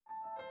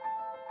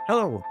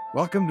Hello,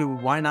 welcome to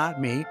Why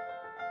Not Me?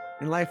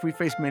 In life, we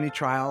face many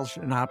trials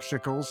and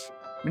obstacles,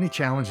 many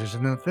challenges.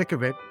 And in the thick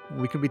of it,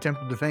 we can be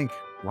tempted to think,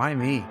 why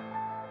me?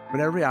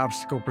 But every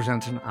obstacle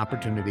presents an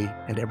opportunity,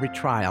 and every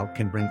trial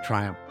can bring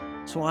triumph.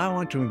 So I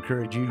want to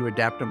encourage you to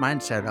adapt a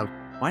mindset of,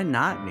 why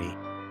not me?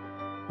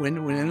 When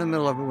in the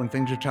middle of it, when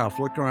things are tough,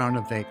 look around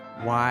and think,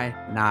 why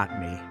not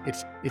me?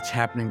 It's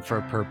happening for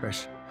a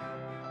purpose.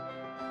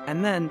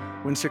 And then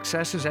when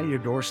success is at your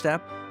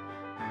doorstep,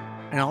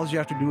 and all you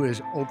have to do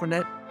is open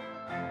it,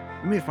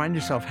 you may find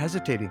yourself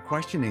hesitating,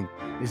 questioning,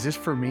 is this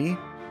for me?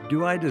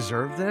 Do I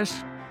deserve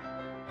this?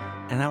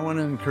 And I want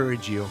to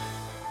encourage you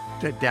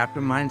to adapt a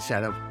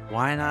mindset of,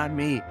 why not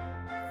me?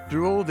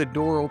 Throw the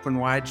door open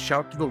wide,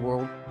 shout to the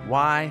world,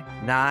 why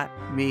not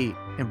me?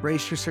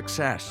 Embrace your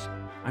success.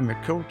 I'm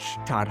your coach,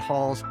 Todd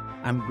Halls.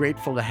 I'm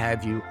grateful to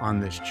have you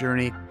on this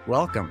journey.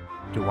 Welcome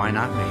to Why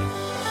Not Me?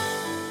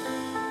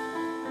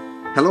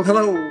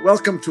 Hello.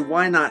 Welcome to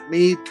Why Not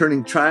Me,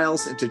 turning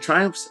trials into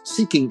triumphs,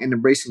 seeking and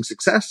embracing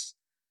success.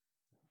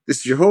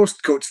 This is your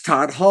host, Coach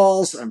Todd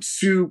Halls. I'm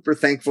super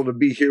thankful to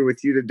be here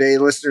with you today.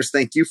 Listeners,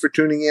 thank you for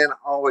tuning in.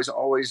 Always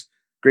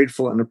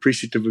grateful and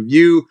appreciative of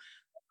you.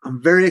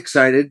 I'm very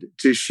excited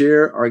to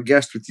share our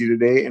guest with you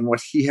today, and what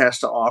he has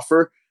to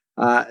offer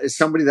is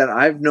somebody that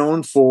I've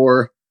known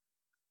for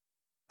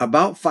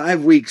about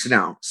 5 weeks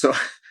now. So,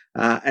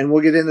 and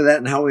we'll get into that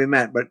and how we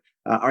met. But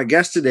our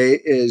guest today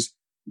is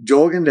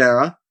Joel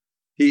Gandara.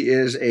 He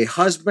is a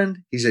husband.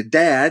 He's a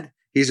dad.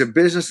 He's a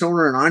business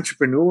owner and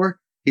entrepreneur.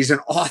 He's an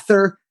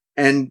author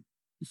and,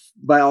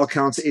 by all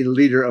accounts, a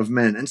leader of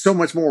men, and so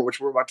much more, which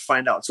we're about to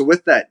find out. So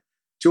with that,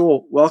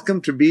 Joel, welcome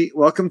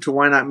to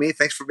Why Not Me.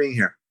 Thanks for being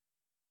here.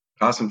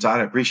 Awesome, Todd.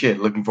 I appreciate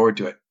it. Looking forward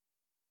to it.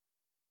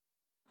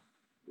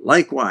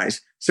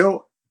 Likewise.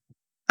 So,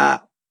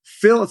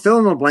 fill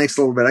in the blanks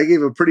a little bit. I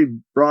gave a pretty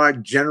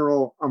broad,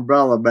 general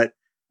umbrella, but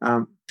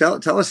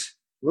tell us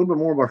a little bit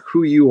more about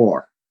who you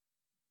are.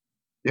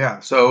 Yeah.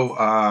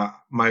 So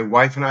my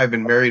wife and I have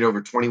been married over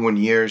 21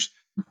 years.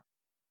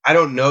 I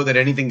don't know that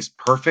anything's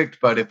perfect,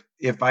 but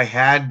if I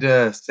had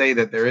to say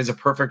that there is a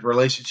perfect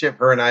relationship,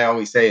 her and I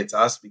always say it's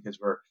us, because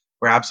we're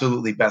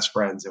absolutely best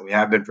friends, and we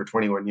have been for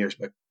 21 years,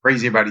 but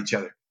crazy about each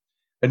other.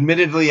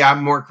 Admittedly,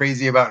 I'm more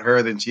crazy about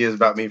her than she is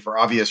about me for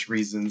obvious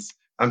reasons.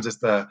 I'm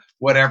just a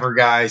whatever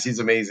guy. She's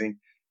amazing.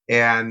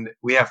 And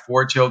we have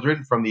 4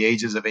 children from the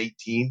ages of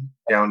 18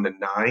 down to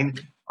 9.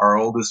 Our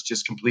oldest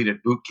just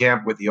completed boot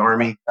camp with the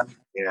Army,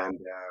 and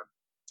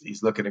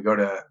he's looking to go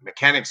to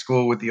mechanic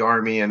school with the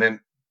Army. And then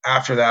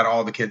after that,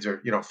 all the kids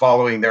are,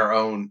 following their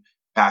own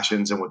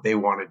passions and what they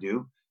want to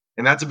do.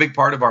 And that's a big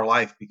part of our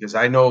life, because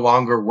I no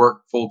longer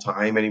work full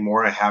time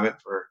anymore. I haven't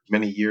for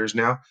many years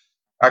now.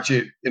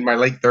 Actually, in my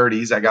late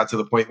 30s, I got to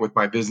the point with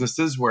my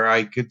businesses where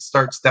I could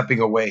start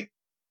stepping away.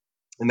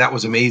 And that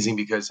was amazing,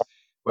 because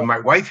when my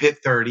wife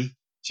hit 30,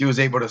 she was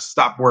able to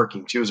stop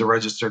working. She was a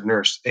registered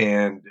nurse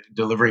and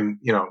delivering,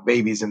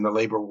 babies in the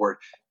labor ward.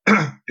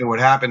 And what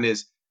happened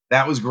is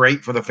that was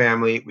great for the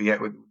family.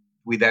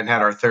 We then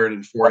had our 3rd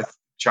and 4th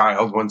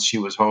child once she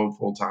was home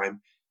full time.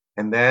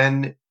 And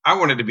then I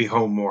wanted to be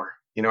home more.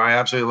 I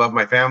absolutely love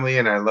my family,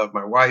 and I love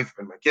my wife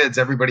and my kids,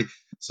 everybody.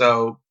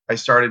 So I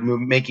started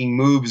making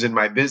moves in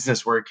my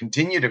business where it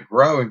continued to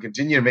grow and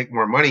continue to make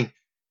more money,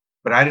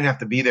 but I didn't have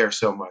to be there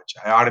so much.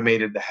 I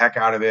automated the heck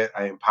out of it.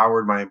 I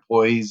empowered my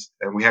employees,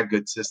 and we had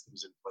good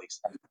systems in place,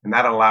 and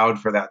that allowed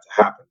for that to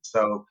happen.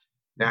 So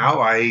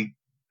now I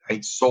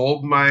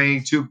sold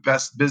my 2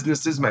 best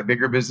businesses, my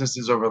bigger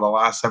businesses, over the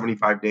last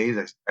 75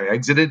 days. I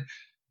exited.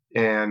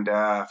 And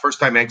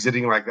first time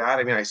exiting like that.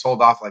 I mean, I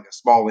sold off like a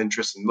small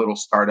interest in little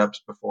startups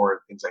before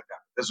and things like that.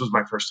 This was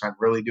my first time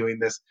really doing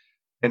this.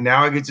 And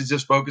now I get to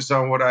just focus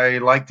on what I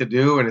like to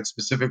do, and it's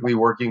specifically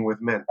working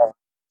with men.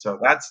 So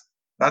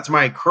that's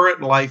my current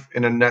life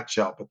in a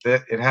nutshell. But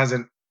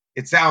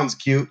it sounds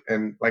cute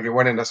and like it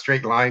went in a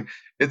straight line.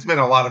 It's been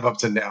a lot of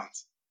ups and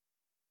downs.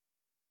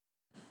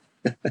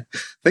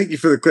 Thank you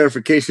for the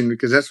clarification,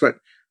 because that's what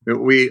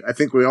I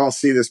think we all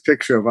see this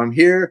picture of. I'm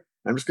here.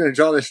 I'm just going to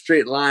draw this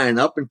straight line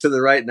up and to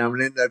the right, and I'm going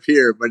to end up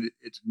here. But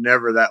it's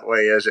never that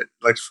way, is it?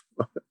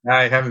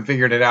 I haven't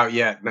figured it out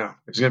yet. No,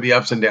 there's going to be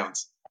ups and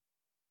downs.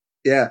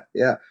 Yeah.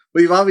 Well,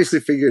 you've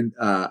obviously figured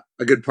a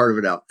good part of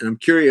it out, and I'm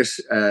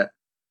curious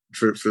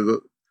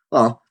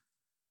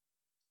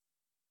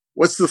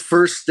what's the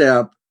first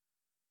step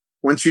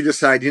once you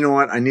decide, you know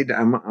what, I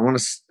want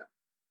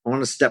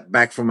to step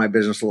back from my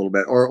business a little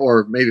bit,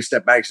 or maybe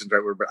step back isn't the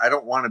right word, but I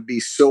don't want to be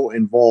so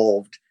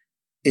involved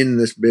in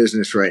this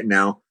business right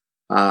now.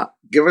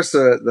 Give us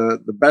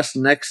the best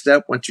next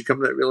step once you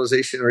come to that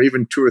realization, or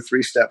even 2 or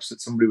 3 steps that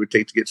somebody would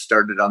take to get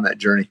started on that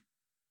journey.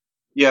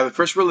 Yeah, the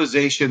first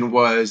realization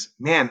was,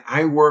 man,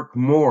 I work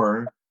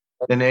more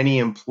than any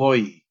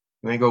employee.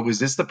 And I go, was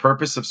this the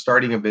purpose of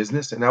starting a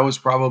business? And I was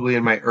probably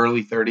in my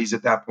early 30s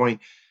at that point.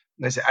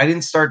 And I said, I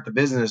didn't start the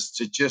business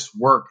to just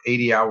work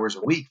 80 hours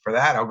a week. For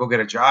that, I'll go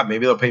get a job.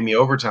 Maybe they'll pay me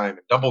overtime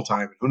and double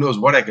time, and who knows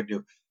what I could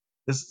do.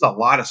 This is a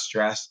lot of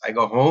stress. I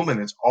go home and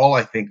it's all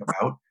I think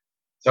about.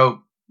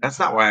 So that's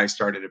not why I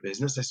started a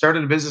business. I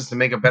started a business to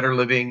make a better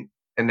living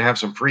and have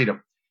some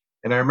freedom.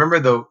 And I remember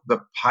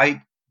the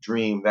pipe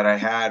dream that I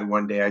had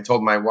one day. I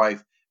told my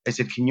wife, I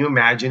said, "Can you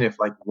imagine if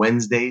like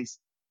Wednesdays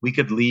we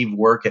could leave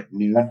work at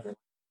noon?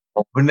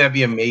 Wouldn't that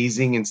be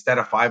amazing instead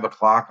of 5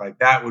 o'clock? Like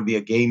that would be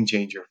a game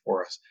changer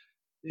for us."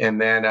 And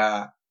then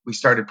we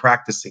started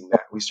practicing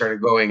that. We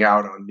started going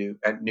out on noon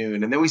at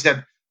noon, and then we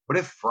said, "What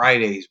if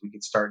Fridays we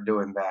could start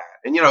doing that?"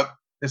 And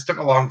this took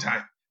a long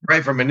time,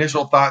 right? From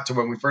initial thought to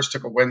when we first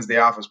took a Wednesday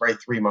off was right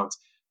 3 months,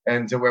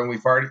 and to when we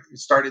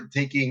started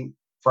taking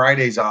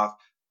Fridays off,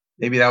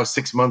 maybe that was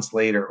 6 months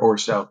later or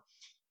so.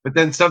 But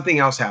then something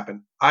else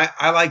happened.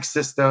 I like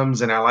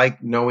systems and I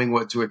like knowing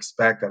what to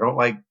expect. I don't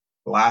like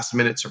last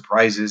minute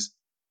surprises.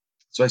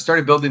 So I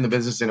started building the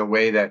business in a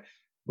way that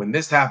when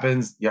this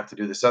happens, you have to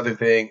do this other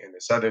thing and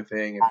this other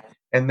thing.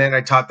 And then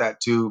I taught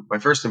that to my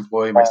first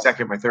employee, my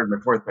second, my third, my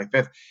fourth, my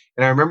fifth.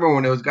 And I remember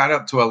when it was got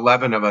up to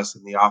 11 of us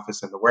in the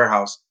office in the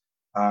warehouse,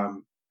 I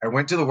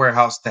went to the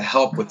warehouse to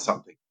help with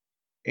something.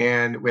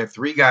 And we had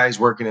three guys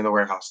working in the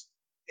warehouse.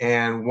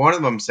 And one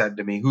of them said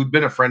to me, who'd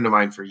been a friend of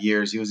mine for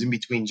years, he was in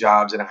between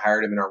jobs and I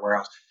hired him in our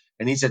warehouse.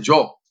 And he said,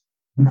 "Joel,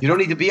 you don't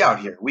need to be out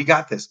here. We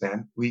got this,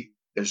 man.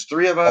 There's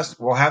three of us.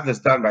 We'll have this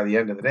done by the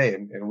end of the day.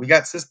 And we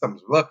got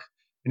systems. Look."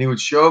 And he would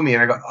show me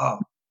and I go, "Oh,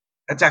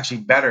 that's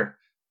actually better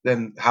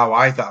than how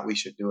I thought we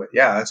should do it.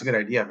 Yeah, that's a good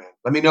idea, man.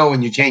 Let me know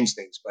when you change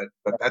things, but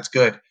that's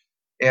good."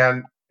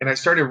 And I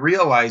started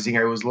realizing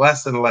I was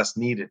less and less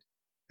needed.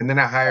 And then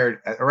I hired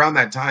around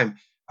that time,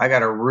 I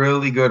got a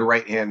really good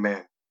right hand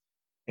man.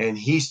 And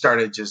he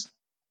started just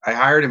I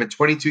hired him at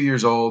 22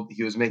 years old.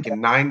 He was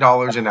making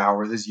 $9 an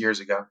hour this years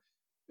ago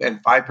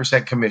and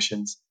 5%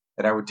 commissions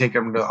that I would take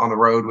him on the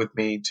road with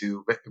me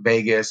to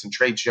Vegas and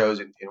trade shows,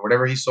 and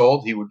whatever he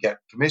sold, he would get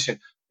commission.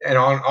 And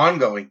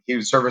ongoing, he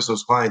would service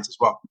those clients as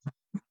well.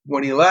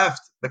 When he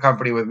left the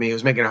company with me, he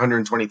was making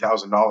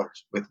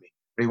 $120,000 with me.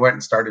 But he went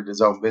and started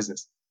his own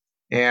business.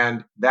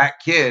 And that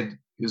kid,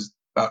 who's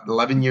about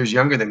 11 years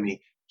younger than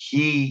me,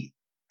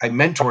 I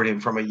mentored him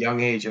from a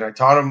young age and I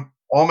taught him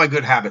all my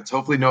good habits,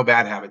 hopefully no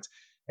bad habits.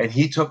 And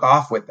he took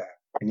off with that.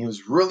 And he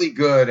was really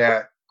good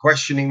at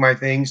questioning my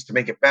things to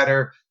make it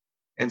better.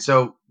 And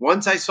so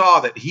once I saw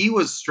that he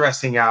was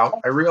stressing out,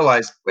 I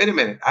realized, wait a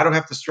minute, I don't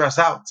have to stress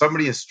out.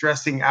 Somebody is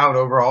stressing out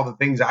over all the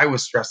things I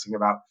was stressing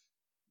about,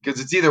 because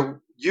it's either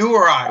you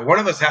or I. One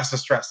of us has to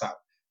stress out,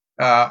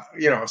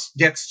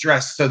 get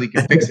stressed so they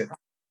can fix it.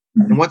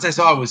 And once I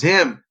saw it was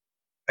him,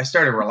 I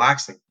started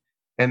relaxing.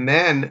 And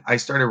then I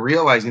started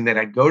realizing that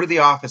I'd go to the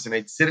office and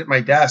I'd sit at my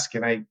desk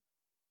and it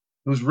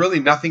was really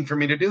nothing for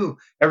me to do.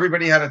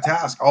 Everybody had a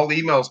task, all the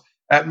emails.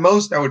 At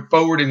most, I would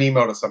forward an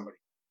email to somebody.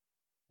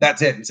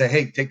 That's it. And say,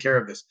 "Hey, take care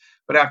of this."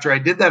 But after I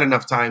did that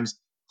enough times,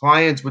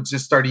 clients would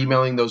just start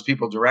emailing those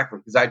people directly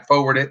because I'd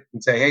forward it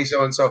and say, "Hey,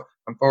 so and so,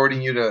 I'm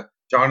forwarding you to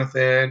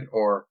Jonathan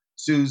or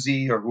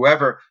Susie or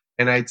whoever."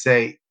 And I'd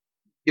say,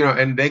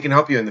 and they can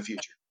help you in the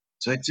future.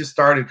 So it just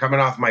started coming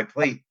off my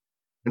plate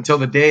until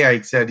the day I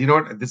said, "You know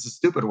what? This is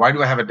stupid. Why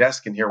do I have a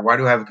desk in here? Why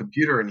do I have a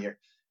computer in here?"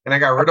 And I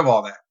got rid of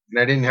all that. And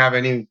I didn't have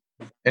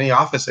any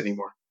office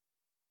anymore.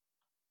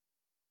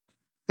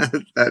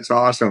 That's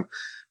awesome.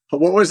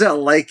 What was that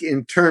like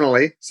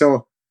internally?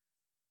 So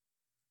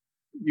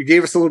you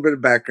gave us a little bit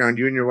of background.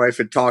 You and your wife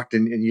had talked,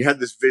 and you had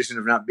this vision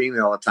of not being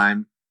there all the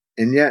time.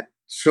 And yet,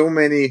 so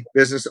many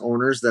business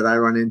owners that I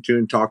run into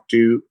and talk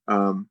to,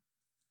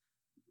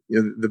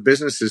 the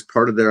business is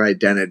part of their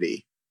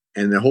identity,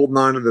 and they're holding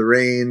on to the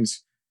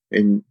reins.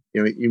 And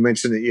you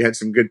mentioned that you had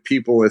some good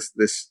people with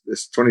this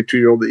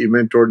 22-year-old that you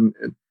mentored,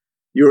 and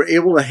you were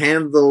able to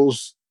hand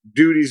those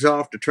duties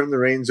off to turn the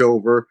reins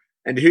over.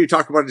 And to hear you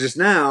talk about it just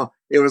now,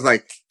 it was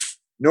like,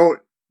 no,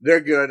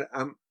 they're good.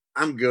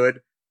 I'm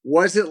good.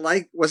 Was it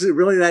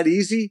really that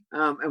easy?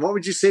 And what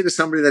would you say to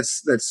somebody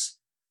that's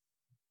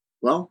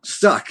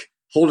stuck,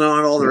 holding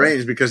on to all the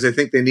reins because they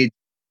think they need?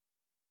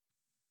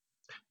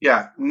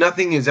 Yeah,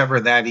 nothing is ever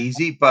that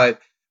easy,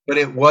 but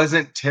it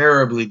wasn't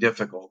terribly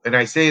difficult. And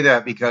I say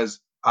that because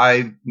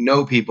I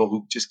know people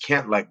who just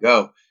can't let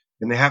go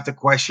and they have to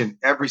question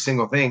every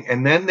single thing.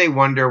 And then they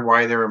wonder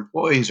why their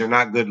employees are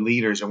not good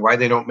leaders and why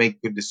they don't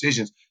make good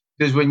decisions.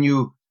 Because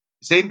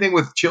same thing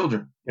with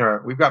children.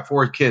 We've got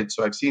 4 kids,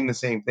 so I've seen the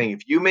same thing.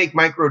 If you make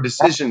micro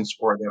decisions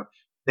for them,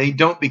 they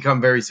don't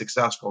become very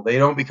successful. They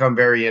don't become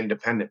very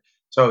independent.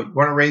 So you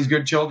want to raise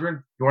good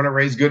children? You want to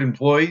raise good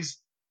employees?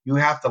 You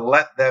have to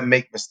let them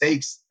make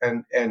mistakes,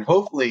 and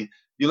hopefully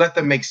you let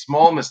them make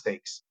small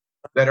mistakes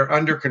that are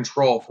under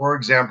control. For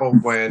example,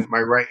 when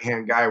my right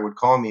hand guy would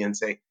call me and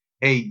say,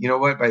 "Hey, you know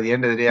what? By the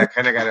end of the day, I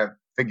kind of got to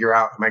figure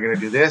out, am I going to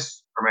do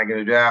this or am I going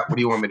to do that? What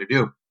do you want me to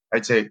do?"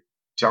 I'd say,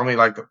 "Tell me,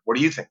 like, what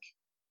do you think?"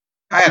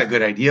 I had a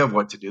good idea of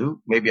what to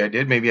do. Maybe I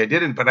did, maybe I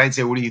didn't, but I'd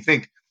say, "What do you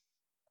think?"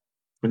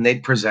 And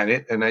they'd present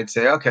it, and I'd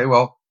say, "Okay,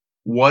 well,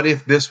 what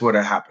if this would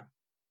have happened?"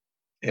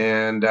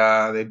 And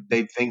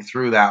they'd think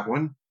through that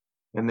one,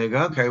 and they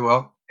go, "Okay,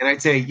 well," and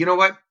I'd say, "You know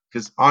what?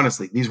 Because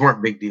honestly, these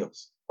weren't big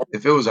deals.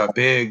 If it was a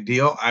big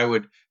deal, I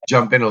would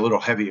jump in a little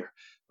heavier.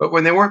 But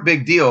when they weren't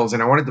big deals,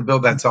 and I wanted to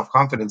build that self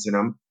confidence in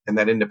them and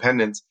that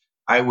independence,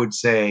 I would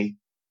say,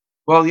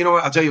 well, you know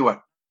what? I'll tell you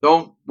what.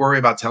 Don't worry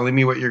about telling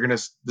me what you're going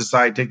to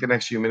decide. Take the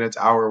next few minutes,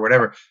 hour,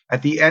 whatever.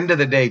 At the end of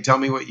the day, tell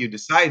me what you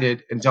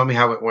decided and tell me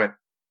how it went.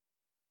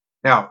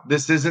 Now,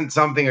 this isn't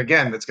something,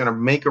 again, that's going to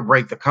make or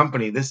break the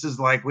company. This is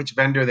like which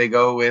vendor they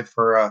go with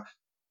for a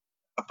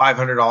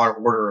 $500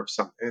 order of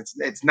something.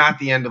 It's not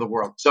the end of the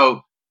world.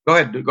 So go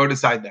ahead, go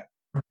decide that.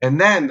 And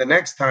then the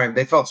next time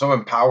they felt so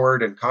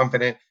empowered and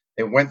confident,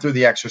 they went through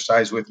the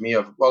exercise with me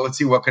of, well, let's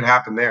see what could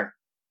happen there.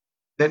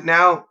 That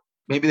now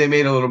maybe they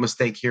made a little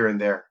mistake here and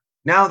there.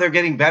 Now they're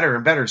getting better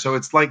and better. So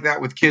it's like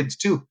that with kids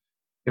too.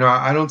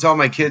 I don't tell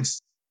my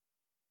kids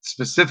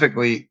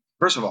specifically,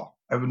 first of all,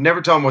 I would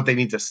never tell them what they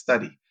need to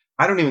study.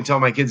 I don't even tell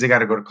my kids they got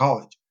to go to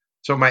college.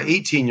 So my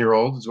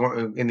 18-year-old is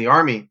in the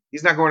army.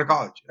 He's not going to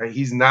college. Right?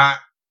 He's not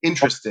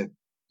interested.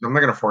 I'm not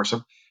going to force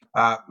him.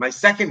 My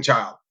second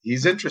child,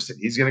 he's interested.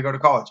 He's going to go to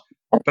college,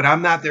 but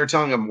I'm not there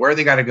telling them where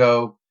they got to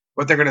go,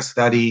 what they're going to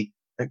study.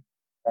 Like,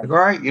 all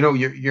right,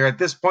 you're at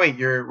this point,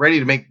 you're ready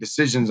to make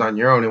decisions on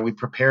your own, and we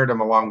prepared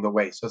them along the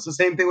way. So it's the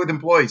same thing with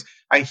employees.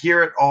 I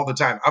hear it all the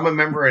time. I'm a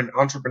member in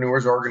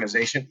Entrepreneurs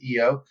Organization,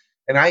 EO,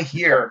 and I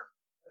hear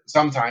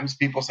sometimes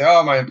people say,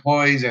 "Oh, my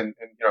employees," and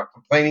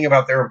complaining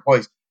about their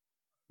employees.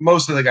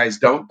 Most of the guys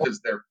don't because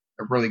they're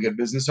really good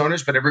business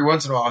owners, but every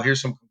once in a while, I'll hear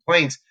some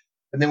complaints.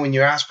 And then when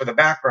you ask for the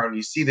background,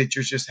 you see that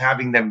you're just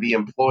having them be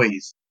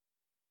employees.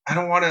 I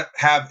don't want to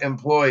have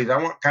employees. I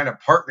want kind of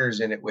partners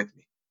in it with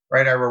me,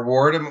 right? I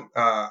reward them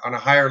on a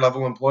higher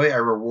level employee. I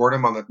reward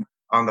them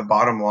on the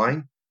bottom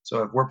line.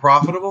 So if we're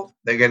profitable,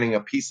 they're getting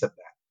a piece of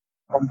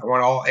that. I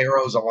want all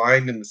arrows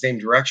aligned in the same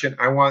direction.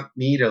 I want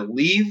me to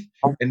leave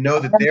and know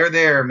that they're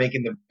there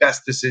making the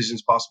best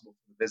decisions possible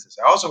for the business.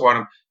 I also want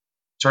them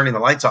turning the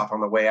lights off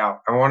on the way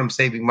out. I want them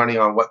saving money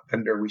on what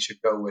vendor we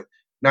should go with,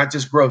 not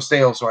just grow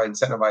sales. So I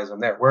incentivize them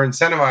there. We're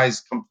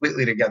incentivized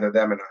completely together,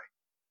 them and I.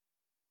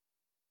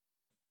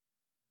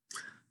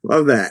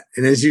 Love that.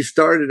 And as you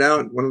started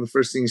out, one of the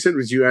first things you said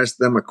was you asked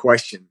them a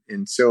question.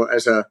 And so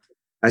as a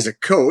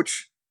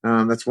coach,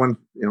 that's one,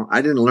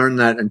 I didn't learn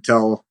that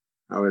until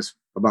I was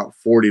about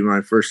 40 when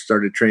I first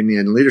started training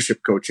in leadership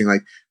coaching,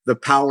 like the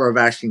power of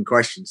asking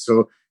questions.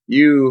 So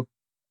you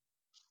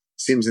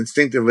seems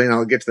instinctively, and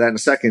I'll get to that in a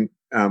second,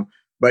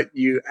 but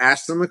you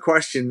asked them a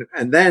question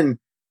and then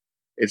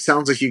it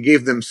sounds like you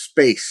gave them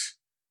space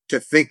to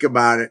think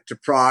about it, to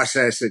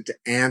process it, to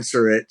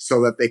answer it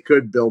so that they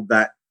could build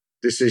that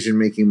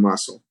decision-making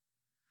muscle.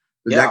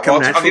 Did that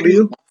come natural to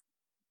you?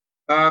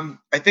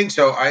 I think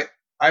so.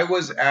 I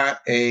was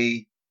at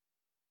a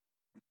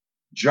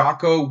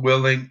Jocko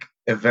Willink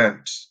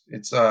event.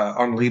 It's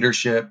on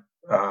leadership,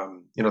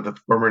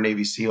 the former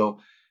Navy SEAL.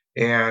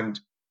 And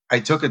I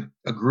took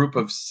a group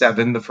of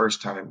 7 the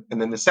first time. And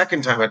then the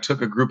second time I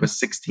took a group of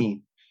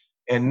 16.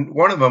 And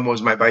one of them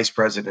was my vice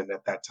president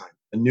at that time,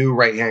 a new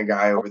right-hand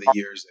guy over the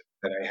years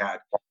that I had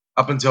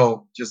up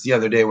until just the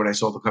other day when I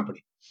sold the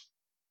company.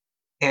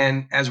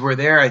 And as we're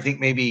there, I think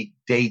maybe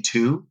day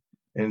 2,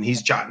 and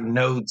he's jotting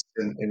notes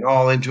and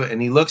all into it.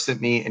 And he looks at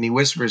me and he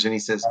whispers and he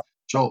says,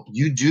 "Joel,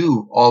 you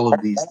do all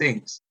of these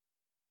things,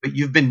 but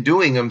you've been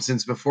doing them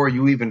since before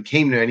you even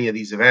came to any of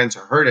these events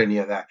or heard any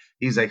of that."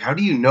 He's like, "How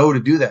do you know to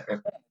do that?"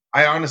 And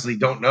I honestly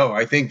don't know.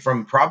 I think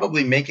from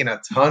probably making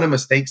a ton of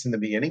mistakes in the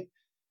beginning.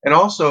 And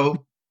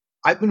also,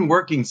 I've been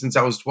working since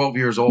I was 12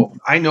 years old.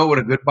 I know what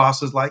a good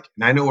boss is like,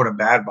 and I know what a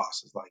bad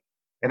boss is like.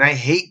 And I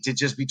hate to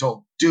just be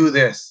told, "Do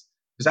this,"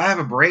 because I have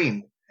a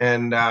brain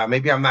and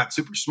maybe I'm not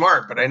super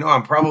smart, but I know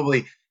I'm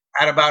probably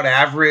at about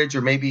average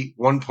or maybe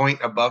 1 point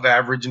above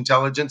average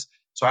intelligence.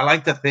 So I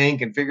like to think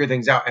and figure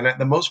things out. And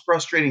the most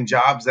frustrating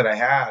jobs that I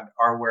had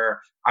are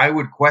where I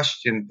would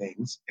question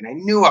things and I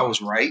knew I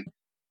was right.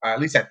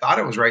 At least I thought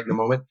I was right in the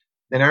moment.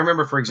 And I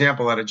remember, for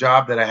example, at a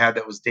job that I had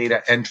that was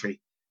data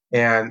entry,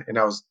 and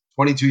I was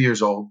 22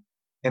 years old,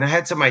 and I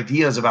had some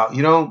ideas about,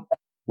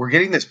 we're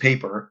getting this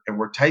paper and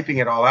we're typing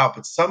it all out,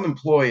 but some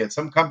employee at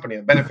some company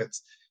of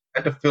benefits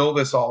had to fill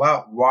this all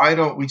out. Why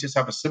don't we just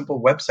have a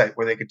simple website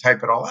where they could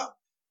type it all out?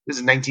 This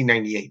is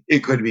 1998. It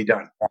could be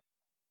done.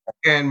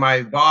 And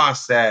my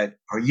boss said,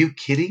 "Are you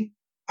kidding?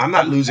 I'm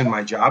not losing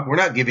my job. We're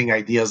not giving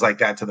ideas like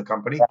that to the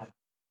company."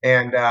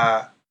 And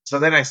so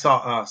then I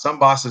saw some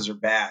bosses are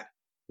bad.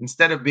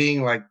 Instead of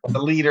being like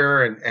the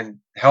leader and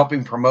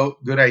helping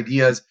promote good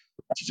ideas,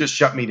 she just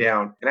shut me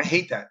down. And I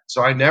hate that.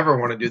 So I never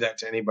want to do that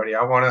to anybody.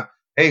 I want to,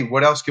 hey,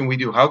 what else can we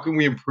do? How can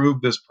we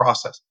improve this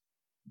process?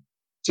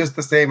 Just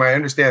the same, I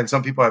understand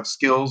some people have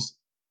skills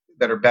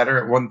that are better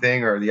at one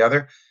thing or the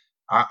other.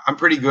 I'm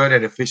pretty good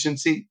at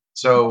efficiency.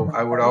 So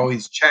I would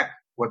always check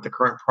what the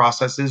current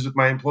process is with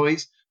my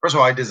employees. First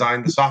of all, I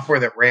designed the software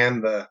that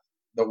ran the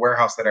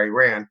warehouse that I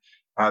ran,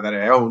 that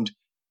I owned.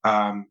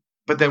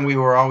 But then we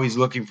were always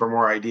looking for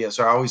more ideas.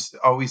 So I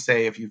always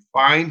say, if you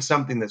find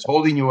something that's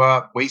holding you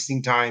up,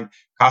 wasting time,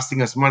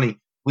 costing us money,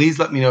 please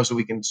let me know so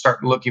we can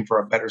start looking for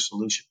a better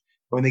solution.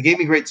 When they gave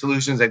me great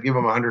solutions, I'd give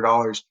them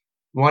 $100.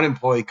 One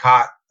employee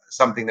caught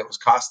something that was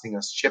costing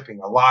us shipping,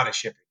 a lot of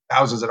shipping,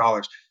 thousands of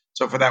dollars.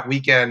 So for that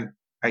weekend,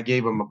 I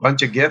gave him a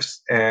bunch of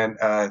gifts and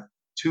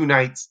 2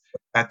 nights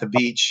at the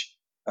beach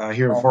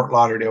here in Fort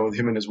Lauderdale with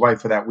him and his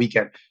wife for that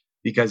weekend.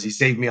 because he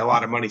saved me a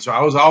lot of money. So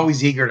I was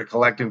always eager to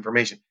collect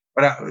information.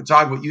 But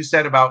Todd, what you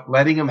said about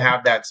letting him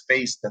have that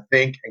space to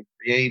think and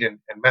create and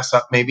mess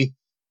up, maybe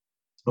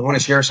I want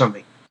to share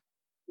something.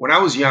 When I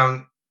was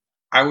young,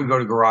 I would go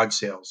to garage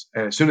sales,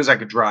 and as soon as I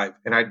could drive,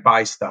 and I'd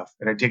buy stuff,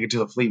 and I'd take it to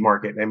the flea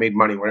market, and I made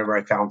money whenever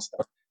I found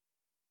stuff.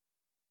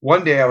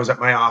 One day, I was at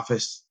my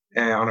office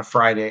on a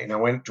Friday, and I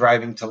went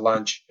driving to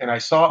lunch, and I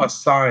saw a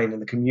sign in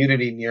the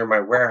community near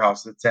my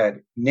warehouse that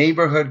said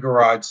 "Neighborhood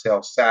Garage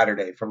Sale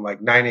Saturday" from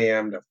like 9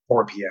 a.m. to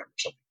 4 p.m. or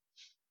something.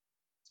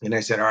 And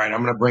I said, "All right,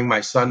 I'm going to bring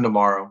my son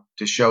tomorrow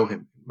to show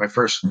him, my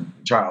first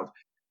child."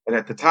 And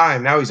at the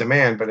time, now he's a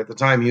man, but at the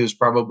time he was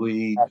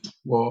probably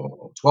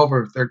 12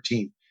 or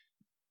 13.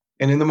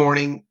 And in the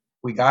morning,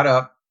 we got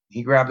up.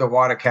 He grabbed a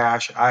wad of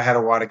cash. I had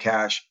a wad of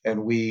cash,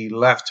 and we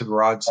left to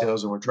garage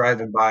sales. And we're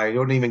driving by. You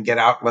don't even get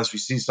out unless we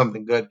see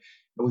something good.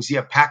 And we see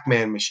a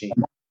Pac-Man machine,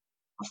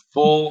 a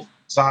full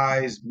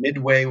size.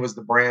 Midway was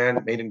the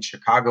brand, made in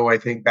Chicago, I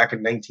think, back in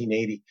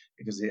 1980,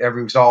 because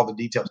we saw all the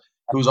details.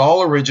 It was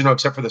all original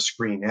except for the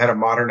screen. It had a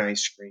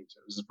modernized screen, so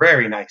it was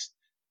very nice.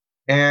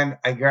 And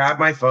I grab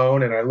my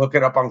phone and I look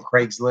it up on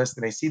Craigslist,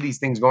 and I see these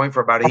things going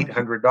for about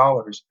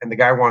 $800, and the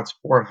guy wants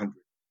 400.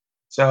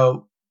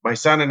 So my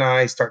son and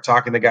I start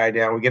talking the guy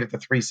down. We get it to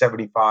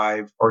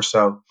 375 or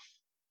so,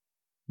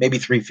 maybe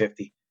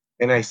 350.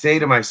 And I say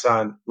to my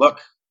son,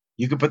 "Look,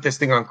 you could put this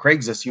thing on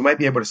Craigslist. You might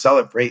be able to sell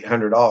it for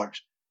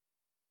 $800.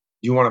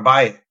 Do you want to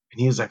buy it?"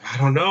 And he was like, "I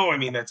don't know. I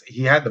mean,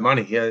 he had the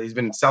money. He's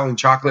been selling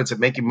chocolates and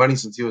making money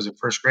since he was in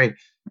first grade."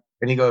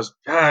 And he goes,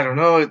 "God, I don't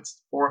know.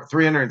 It's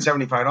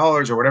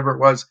 $375 or whatever it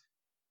was."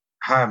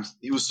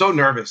 He was so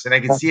nervous, and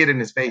I could see it in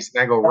his face.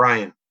 And I go,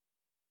 "Ryan,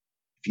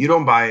 if you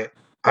don't buy it,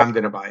 I'm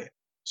going to buy it.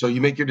 So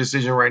you make your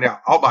decision right now.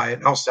 I'll buy it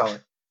and I'll sell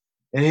it."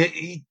 And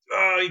he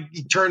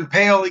turned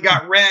pale. He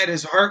got red.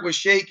 His heart was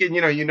shaking.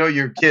 You know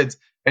your kids.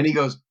 And he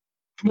goes,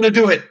 "I'm going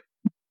to do it."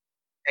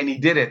 And he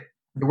did it.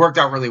 It worked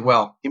out really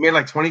well. He made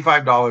like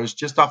 $25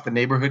 just off the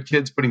neighborhood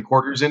kids putting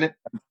quarters in it.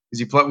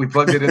 Because we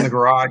plugged it in the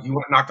garage. He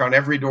went knocked on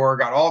every door,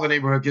 got all the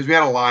neighborhood kids. We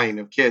had a line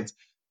of kids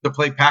to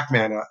play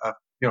Pac-Man, a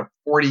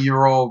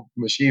 40-year-old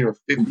machine or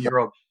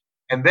 50-year-old.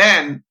 And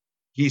then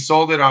he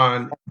sold it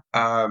on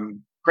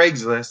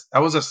Craigslist.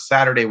 That was a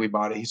Saturday we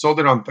bought it. He sold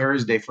it on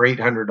Thursday for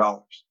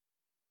 $800.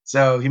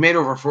 So he made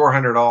over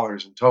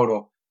 $400 in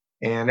total.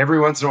 And every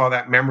once in a while,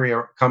 that memory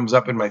comes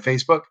up in my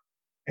Facebook,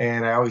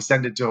 and I always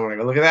send it to him. I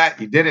go, "Look at that,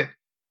 you did it."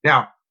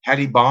 Now, had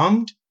he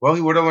bombed, well,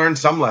 he would have learned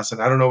some lesson.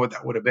 I don't know what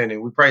that would have been,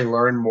 and we probably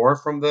learned more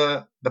from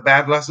the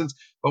bad lessons.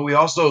 But we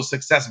also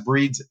success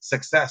breeds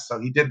success, so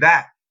he did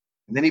that,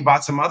 and then he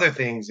bought some other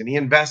things, and he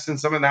invested in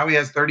some. And now he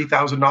has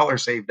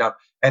 $30,000 saved up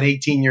at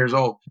 18 years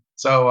old.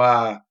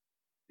 So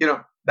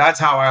that's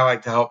how I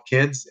like to help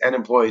kids and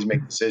employees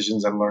make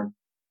decisions and learn.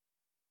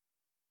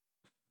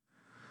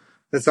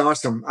 That's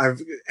awesome.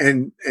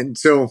 And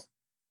so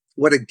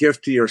what a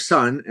gift to your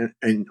son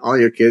and all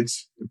your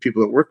kids and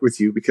people that work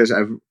with you, because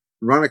I've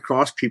run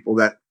across people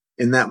that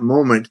in that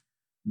moment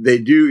they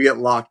do get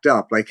locked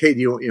up. Like, "Hey, do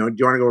you want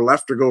to go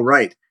left or go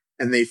right?"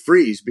 And they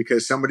freeze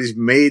because somebody's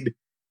made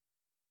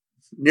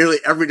nearly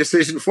every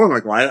decision for them.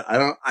 Like, "Well,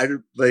 I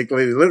like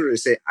they literally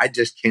say, I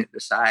just can't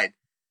decide."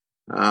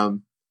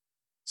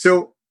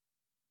 So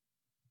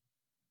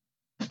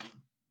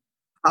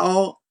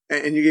how,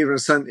 and you gave it a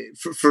son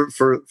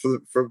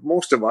for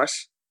most of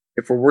us,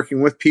 if we're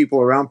working with people,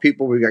 around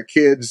people, we've got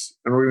kids,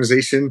 an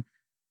organization.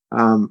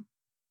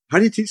 How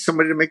do you teach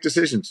somebody to make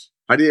decisions?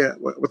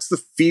 What's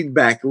the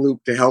feedback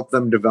loop to help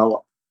them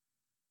develop?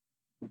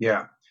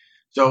 Yeah.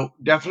 So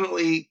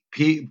definitely,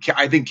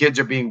 I think kids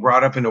are being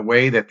brought up in a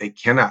way that they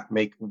cannot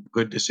make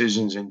good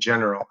decisions in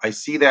general. I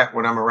see that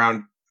when I'm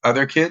around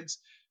other kids.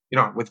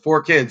 With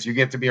 4 kids, you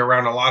get to be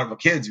around a lot of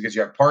kids because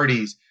you have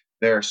parties,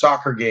 there are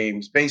soccer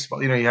games,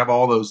 baseball. You have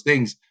all those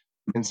things.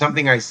 And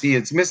something I see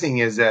it's missing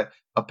is that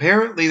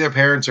apparently their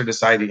parents are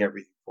deciding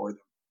everything for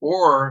them,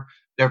 or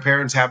their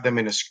parents have them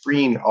in a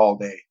screen all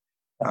day,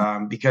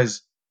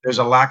 because there's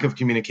a lack of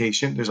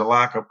communication, there's a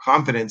lack of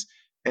confidence,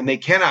 and they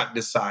cannot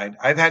decide.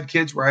 I've had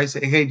kids where I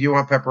say, "Hey, do you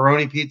want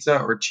pepperoni pizza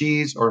or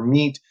cheese or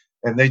meat?"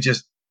 And they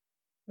just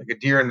like a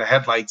deer in the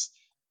headlights.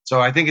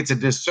 So I think it's a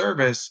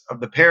disservice of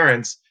the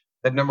parents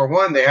that, number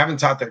one, they haven't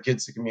taught their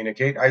kids to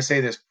communicate. I say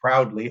this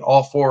proudly.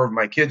 All 4 of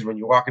my kids, when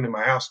you walk into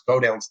my house,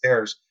 go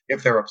downstairs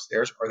if they're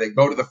upstairs, or they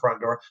go to the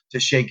front door to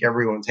shake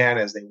everyone's hand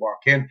as they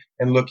walk in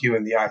and look you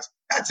in the eyes.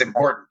 That's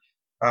important.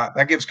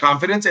 That gives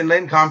confidence, and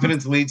then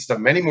confidence leads to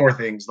many more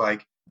things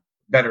like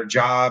better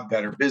job,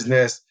 better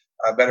business,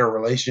 better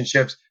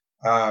relationships,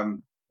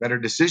 better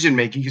decision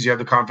making, because you have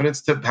the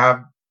confidence to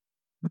have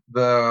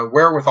the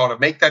wherewithal to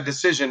make that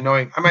decision,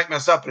 knowing I might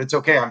mess up, but it's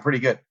okay. I'm pretty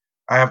good.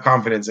 I have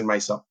confidence in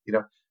myself.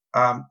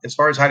 As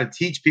far as how to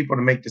teach people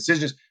to make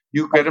decisions,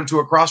 you get them to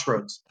a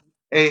crossroads.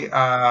 Hey,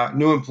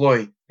 new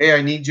employee. Hey,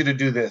 I need you to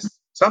do this.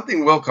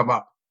 Something will come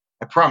up.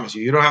 I promise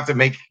you. You don't have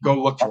to go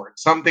look for it.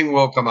 Something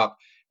will come up,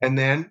 and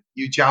then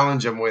you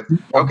challenge them with,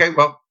 "Okay,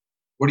 well,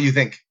 what do you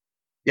think?"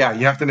 "Yeah,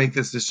 you have to make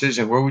this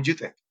decision. What would you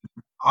think?"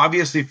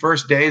 Obviously,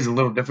 first day is a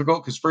little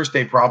difficult because first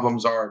day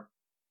problems are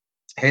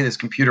hey, this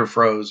computer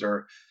froze,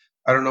 or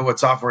I don't know what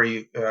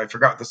software I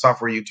forgot the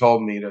software you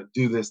told me to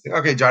do this thing.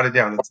 Okay, jot it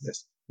down. It's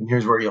this. And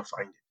here's where you'll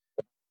find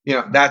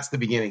it. That's the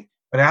beginning.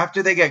 But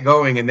after they get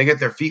going and they get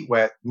their feet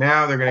wet,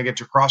 now they're going to get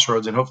to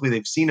crossroads, and hopefully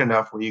they've seen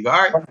enough where you go, all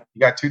right, you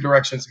got two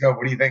directions to go.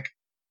 What do you think?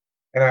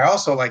 And I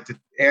also like to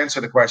answer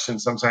the question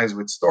sometimes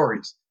with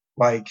stories.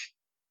 Like,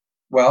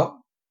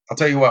 well, I'll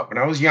tell you what, when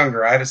I was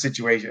younger, I had a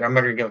situation. I'm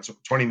not going to go into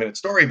a 20-minute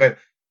story, but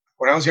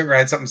when I was younger, I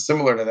had something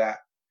similar to that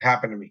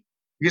happen to me.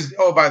 Because,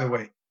 oh, by the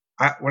way,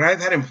 when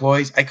I've had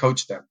employees, I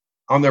coach them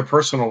on their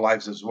personal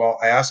lives as well.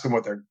 I ask them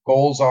what their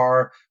goals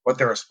are, what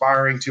they're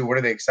aspiring to, what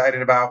are they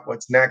excited about,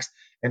 what's next.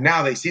 And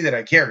now they see that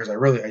I care because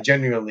I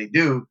genuinely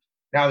do.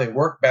 Now they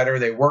work better,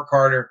 they work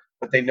harder,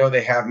 but they know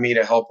they have me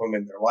to help them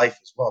in their life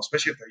as well,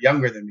 especially if they're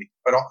younger than me.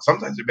 But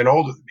sometimes they've been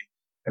older than me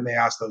and they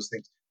ask those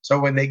things. So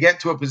when they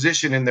get to a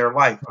position in their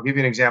life, I'll give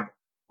you an example.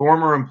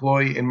 Former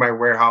employee in my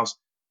warehouse,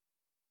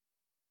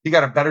 he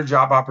got a better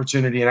job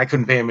opportunity, and I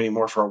couldn't pay him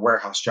anymore for a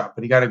warehouse job,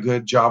 but he got a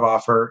good job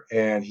offer,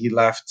 and he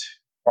left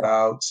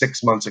about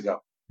 6 months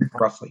ago,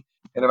 roughly.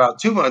 And about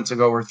 2 months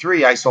ago or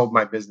three, I sold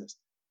my business.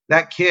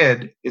 That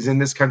kid is in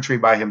this country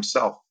by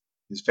himself.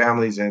 His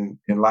family's in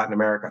Latin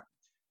America.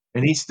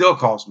 And he still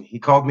calls me. He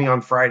called me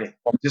on Friday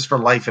just for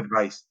life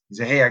advice. He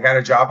said, hey, I got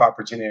a job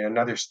opportunity in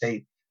another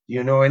state. Do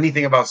you know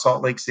anything about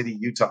Salt Lake City,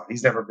 Utah?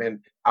 He's never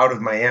been out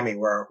of Miami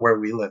where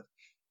we live.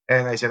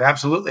 And I said,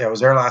 absolutely. I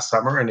was there last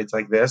summer and it's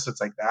like this, it's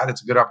like that.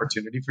 It's a good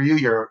opportunity for you.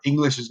 Your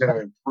English is going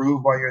to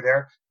improve while you're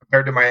there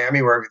compared to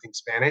Miami where everything's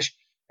Spanish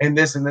and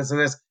this and this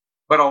and this.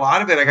 But a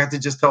lot of it, I got to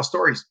just tell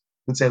stories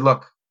and say,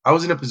 look, I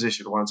was in a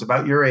position once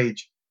about your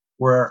age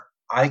where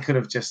I could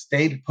have just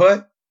stayed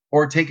put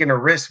or taken a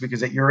risk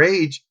because at your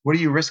age, what are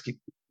you risking?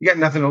 You got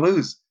nothing to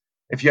lose.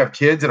 If you have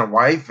kids and a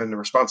wife and the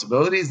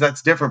responsibilities,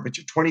 that's different. But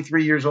you're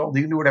 23 years old.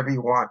 You can do whatever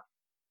you want.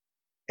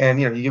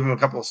 And you give them a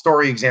couple of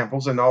story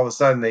examples, and all of a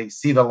sudden they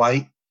see the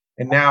light.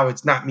 And now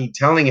it's not me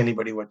telling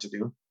anybody what to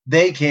do.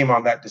 They came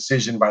on that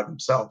decision by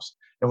themselves.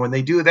 And when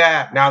they do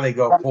that, now they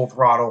go full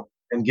throttle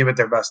and give it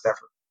their best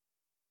effort.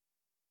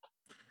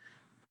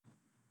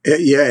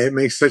 Yeah, it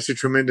makes such a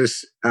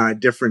tremendous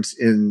difference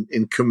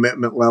in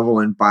commitment level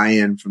and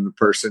buy-in from the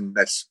person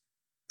that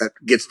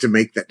gets to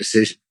make that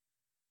decision.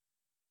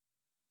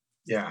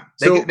 Yeah,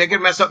 So they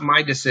can mess up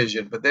my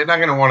decision, but they're not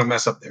going to want to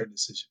mess up their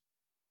decision.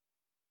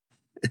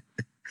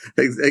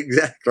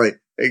 exactly,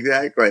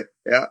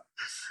 yeah.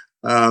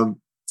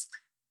 Um,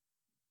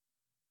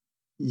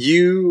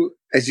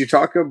 as you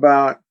talk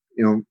about,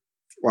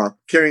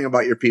 caring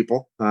about your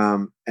people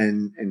and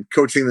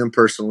coaching them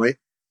personally,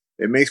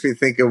 it makes me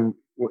think of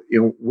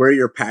where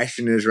your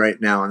passion is right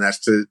now, and that's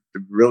to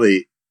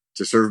really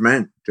to serve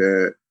men,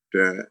 to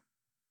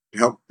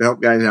help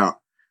guys out.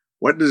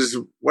 What does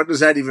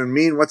that even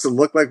mean? What's it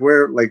look like?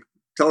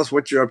 Tell us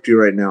what you're up to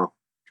right now,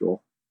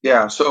 Joel.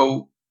 Yeah,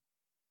 so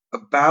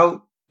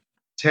about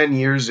 10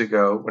 years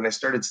ago, when I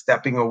started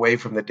stepping away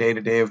from the day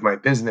to day of my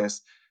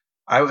business,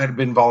 I had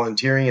been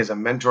volunteering as a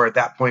mentor at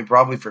that point,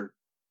 probably for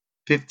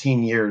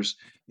 15 years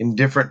in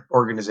different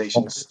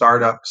organizations,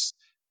 startups,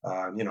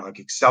 like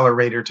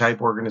accelerator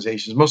type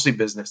organizations, mostly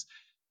business.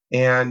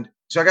 And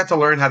so I got to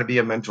learn how to be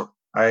a mentor.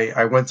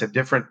 I went to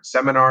different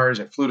seminars.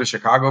 I flew to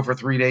Chicago for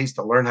 3 days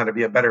to learn how to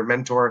be a better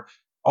mentor,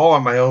 all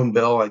on my own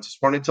bill. I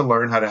just wanted to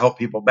learn how to help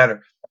people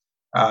better.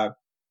 Uh,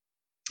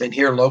 and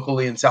here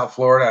locally in South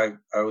Florida,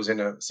 I was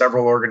in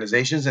several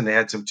organizations and they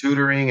had some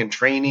tutoring and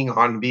training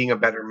on being a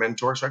better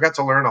mentor. So I got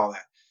to learn all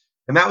that.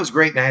 And that was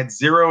great. And I had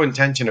zero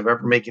intention of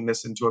ever making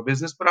this into a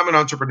business, but I'm an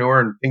entrepreneur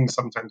and things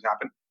sometimes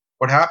happen.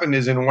 What happened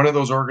is in one of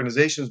those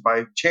organizations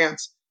by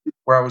chance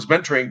where I was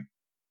mentoring,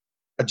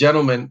 a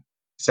gentleman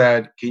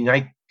said,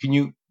 can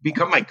you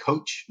become my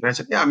coach? And I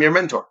said, yeah, I'm your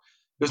mentor.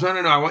 He goes, no,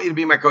 I want you to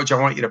be my coach. I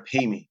want you to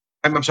pay me.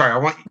 I'm sorry, I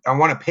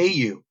want to pay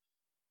you.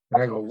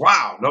 And I go,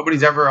 wow,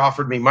 nobody's ever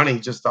offered me money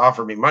just to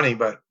offer me money.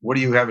 But what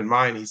do you have in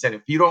mind? He said,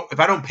 if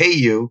I don't pay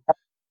you,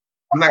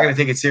 I'm not going to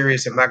take it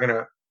serious. I'm not going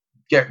to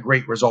get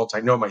great results. I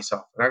know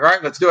myself. And I go, all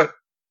right, let's do it.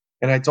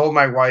 And I told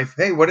my wife,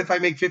 hey, what if I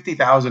make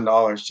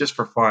 $50,000 just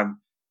for fun,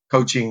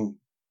 coaching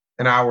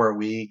an hour a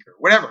week or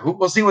whatever?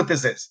 We'll see what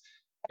this is.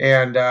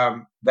 And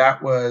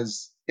that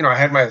was, I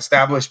had my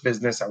established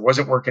business. I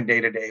wasn't working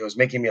day to day. It was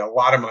making me a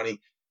lot of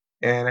money.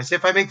 And I said,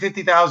 if I make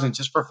 50,000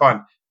 just for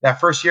fun, that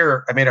first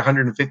year I made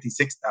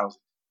 156,000.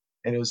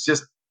 And it was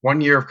just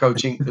 1 year of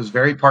coaching. It was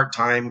very part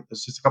time. It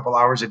was just a couple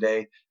hours a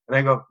day. And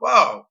I go,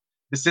 whoa,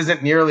 this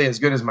isn't nearly as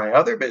good as my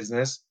other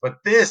business, but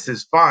this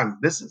is fun.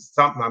 This is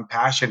something I'm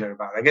passionate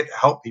about. I get to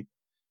help people.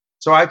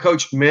 So I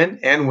coached men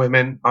and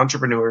women,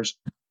 entrepreneurs,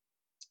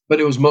 but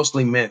it was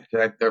mostly men.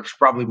 There's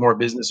probably more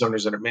business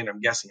owners that are men, I'm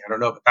guessing. I don't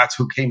know, but that's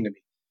who came to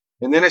me.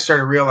 And then I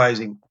started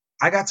realizing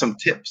I got some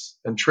tips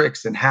and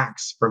tricks and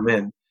hacks for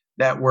men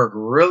that work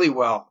really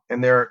well.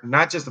 And they're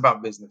not just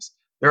about business.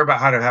 They're about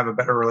how to have a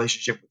better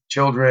relationship with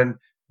children,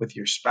 with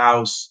your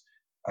spouse,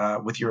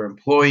 with your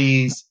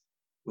employees,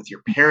 with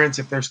your parents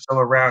if they're still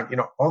around,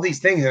 all these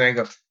things. And I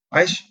go,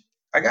 I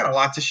got a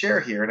lot to share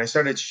here. And I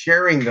started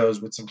sharing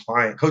those with some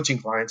coaching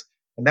clients,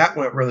 and that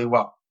went really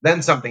well.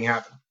 Then something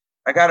happened.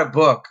 I got a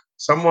book,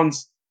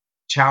 someone's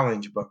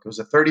challenge book. It was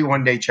a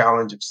 31-day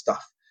challenge of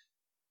stuff.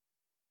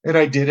 And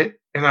I did it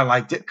and I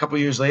liked it. A couple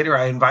years later,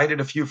 I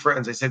invited a few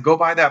friends. I said, go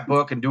buy that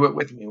book and do it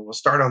with me. We'll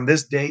start on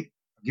this date.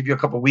 I'll give you a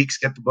couple weeks,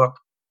 get the book.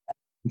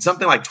 And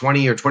something like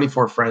 20 or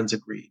 24 friends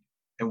agreed.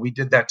 And we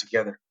did that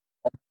together.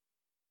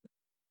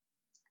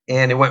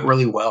 And it went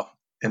really well.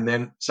 And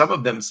then some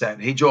of them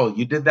said, hey, Joel,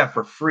 you did that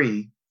for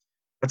free.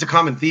 That's a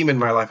common theme in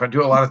my life. I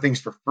do a lot of things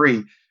for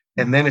free.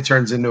 And then it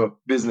turns into a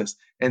business.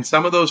 And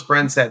some of those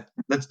friends said,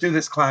 let's do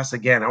this class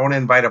again. I want to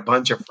invite a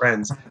bunch of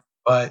friends,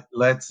 but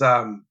let's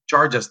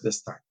charge us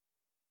this time.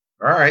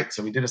 All right.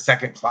 So we did a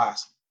second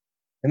class.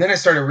 And then I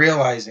started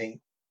realizing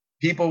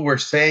people were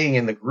saying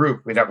in the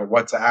group, we'd have a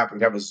WhatsApp,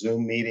 we'd have a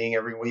Zoom meeting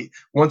every week,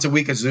 once a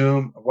week, a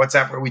Zoom, a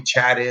WhatsApp where we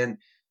chat in.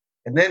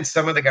 And then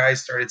some of the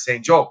guys started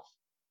saying, Joel,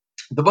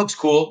 the book's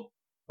cool,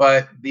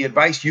 but the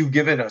advice you've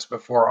given us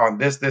before on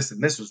this, this,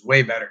 and this was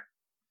way better.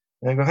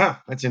 And I go,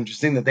 that's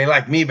interesting that they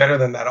like me better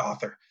than that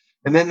author.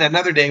 And then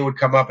another day would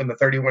come up in the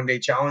 31-day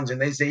challenge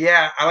and they say,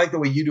 yeah, I like the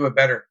way you do it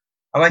better.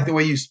 I like the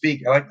way you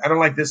speak. I don't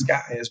like this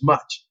guy as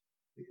much.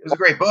 It was a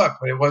great book,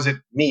 but it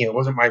wasn't me. It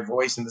wasn't my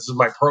voice. And this is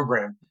my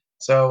program.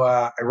 So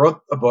I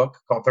wrote a book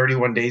called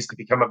 31 Days to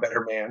Become a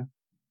Better Man.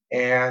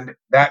 And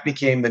that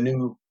became the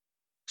new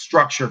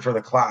structure for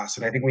the class.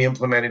 And I think we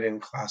implemented it in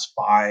class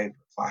 5,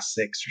 class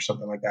 6 or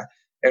something like that.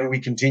 And we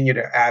continue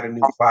to add a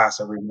new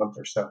class every month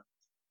or so.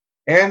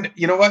 And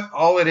you know what?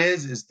 All it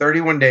is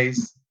 31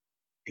 days.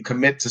 You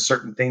commit to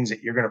certain things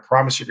that you're going to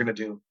promise you're going to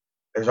do.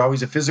 There's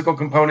always a physical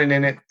component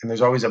in it, and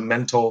there's always a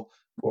mental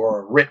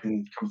or a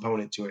written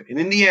component to it. And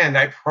in the end,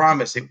 I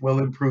promise it will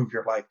improve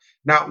your life.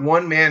 Not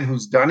one man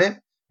who's done it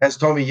has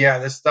told me, yeah,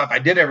 this stuff, I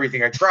did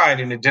everything, I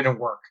tried, and it didn't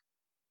work.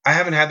 I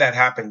haven't had that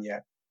happen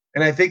yet.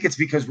 And I think it's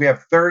because we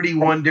have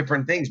 31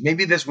 different things.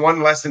 Maybe this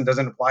one lesson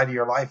doesn't apply to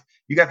your life.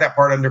 You got that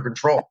part under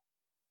control.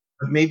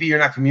 But maybe you're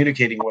not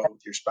communicating well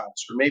with your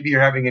spouse, or maybe you're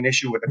having an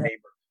issue with a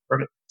neighbor,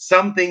 or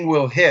something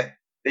will hit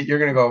that you're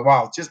going to go,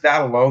 wow, just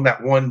that alone,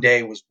 that one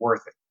day was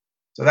worth it.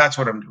 So that's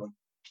what I'm doing.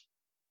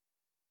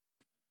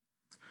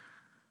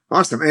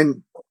 Awesome.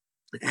 And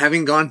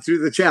having gone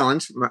through the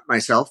challenge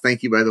myself,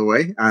 thank you, by the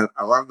way. I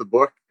love the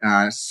book.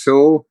 It's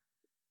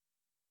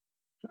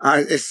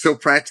so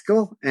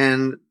practical,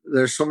 and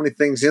there's so many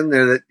things in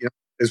there that,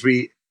 as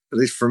we, at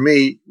least for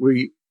me,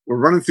 we're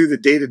running through the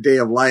day-to-day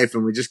of life,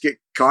 and we just get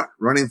caught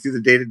running through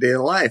the day-to-day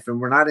of life, and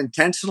we're not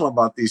intentional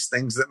about these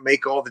things that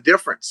make all the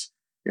difference.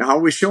 How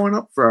are we showing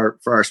up for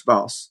our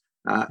spouse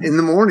in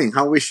the morning?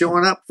 How are we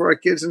showing up for our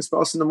kids and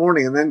spouse in the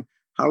morning? And then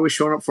how are we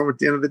showing up for them at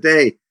the end of the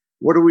day?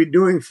 What are we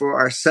doing for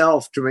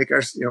ourselves to make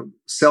our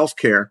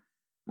self-care?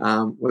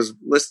 Was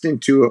listening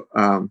to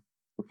a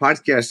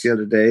podcast the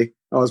other day.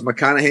 It was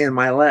McConaughey and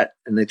Milet,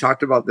 and they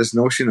talked about this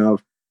notion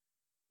of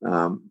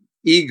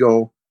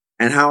ego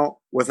and how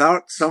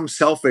without some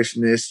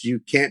selfishness, you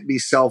can't be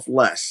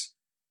selfless.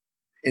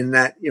 In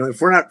that,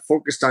 if we're not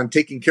focused on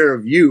taking care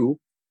of you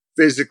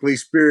physically,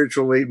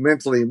 spiritually,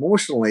 mentally,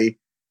 emotionally,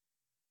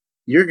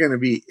 you're going to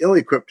be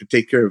ill-equipped to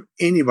take care of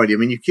anybody. I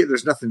mean,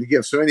 there's nothing to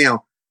give. So anyhow,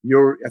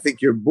 I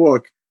think your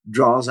book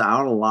draws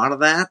out a lot of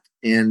that,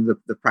 and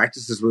the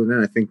practices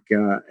within it, I think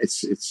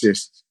it's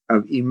just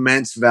of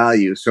immense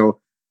value. So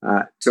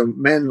to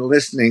men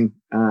listening,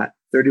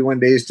 31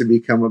 Days to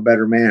Become a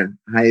Better Man,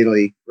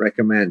 highly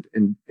recommend,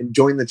 and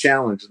join the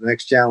challenge, the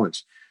next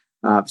challenge.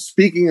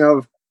 Speaking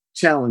of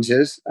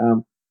challenges,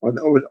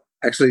 or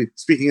actually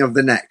speaking of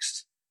the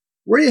next,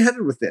 where are you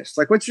headed with this?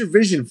 Like, what's your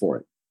vision for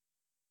it?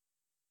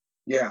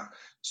 Yeah.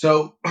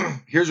 So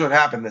here's what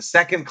happened. The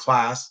second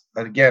class,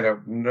 again,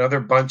 another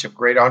bunch of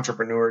great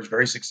entrepreneurs,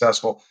 very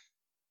successful,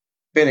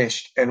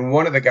 finished. And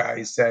one of the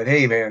guys said,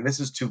 hey, man, this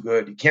is too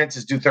good. You can't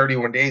just do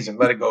 31 days and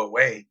let it go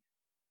away.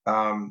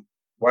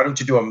 Why don't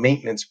you do a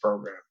maintenance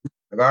program?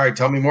 Like, all right,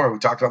 tell me more. We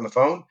talked on the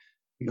phone.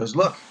 He goes,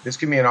 look, this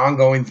can be an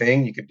ongoing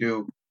thing. You could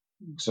do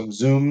some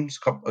Zooms,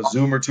 a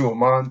Zoom or two a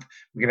month.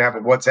 We can have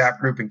a WhatsApp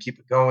group and keep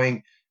it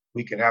going.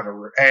 We could have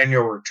an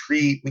annual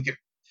retreat.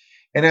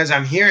 And as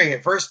I'm hearing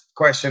it, first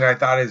question I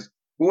thought is,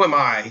 who am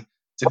I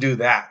to do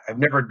that? I've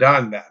never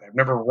done that. I've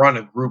never run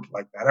a group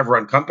like that. I've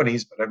run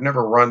companies, but I've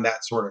never run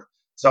that sort of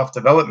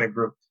self-development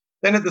group.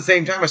 Then at the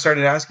same time, I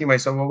started asking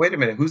myself, well, wait a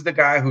minute, who's the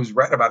guy who's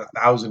read about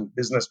 1,000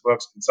 business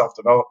books and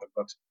self-development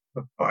books?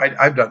 Oh,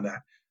 I've done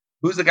that.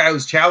 Who's the guy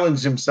who's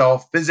challenged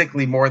himself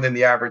physically more than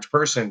the average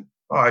person?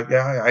 Oh,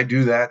 yeah, I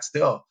do that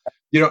still.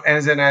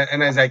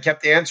 And as I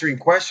kept answering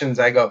questions,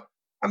 I go,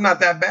 I'm not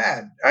that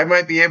bad. I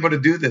might be able to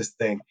do this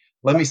thing.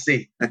 Let me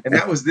see. And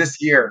that was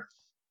this year.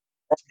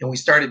 And we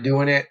started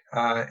doing it.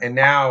 And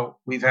now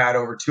we've had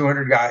over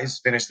 200 guys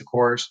finish the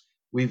course.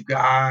 We've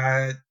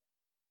got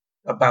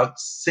about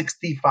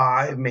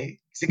 65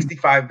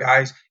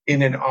 guys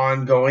in an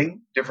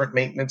ongoing different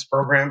maintenance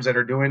programs that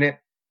are doing it.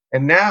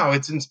 And now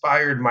it's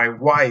inspired my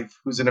wife,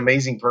 who's an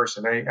amazing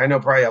person. I know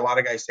probably a lot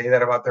of guys say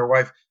that about their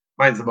wife.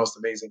 Mine's the most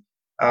amazing.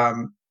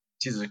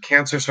 She's a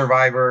cancer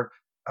survivor,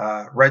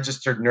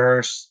 registered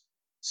nurse,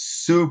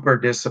 super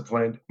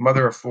disciplined,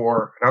 mother of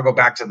 4. And I'll go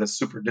back to the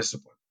super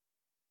disciplined.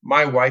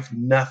 My wife,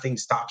 nothing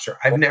stops her.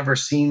 I've never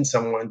seen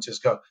someone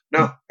just go,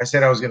 no, I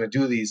said I was going to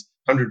do these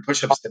 100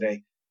 push-ups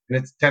today, and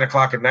it's 10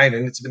 o'clock at night,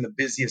 and it's been the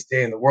busiest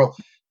day in the world.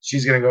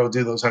 She's going to go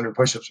do those 100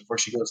 push-ups before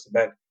she goes to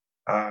bed.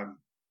 Um,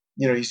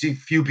 you see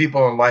few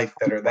people in life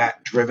that are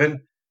that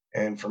driven,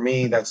 and for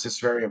me, that's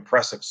just very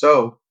impressive.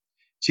 So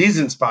she's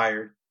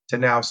inspired to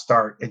now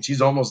start, and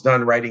she's almost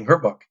done writing her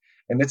book.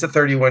 And it's a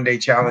 31-day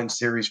challenge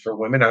series for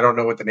women. I don't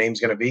know what the name's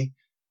going to be.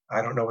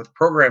 I don't know what the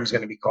program's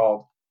going to be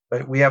called,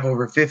 but we have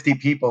over 50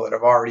 people that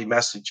have already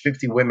messaged,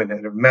 50 women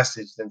that have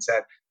messaged and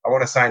said, I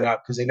want to sign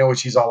up because they know what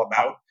she's all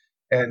about.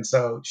 And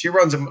so she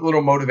runs a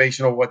little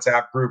motivational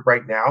WhatsApp group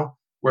right now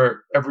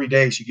where every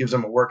day she gives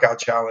them a workout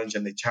challenge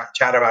and they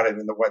chat about it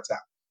in the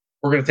WhatsApp.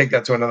 We're going to take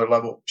that to another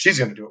level. She's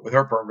going to do it with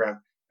her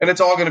program. And it's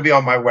all going to be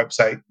on my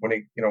website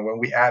when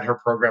we add her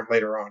program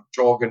later on,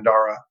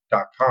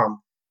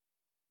 joelgandara.com.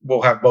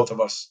 We'll have both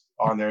of us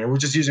on there. And we're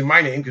just using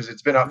my name because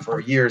it's been up for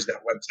years,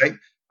 that website.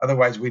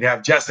 Otherwise, we'd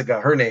have Jessica,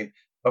 her name,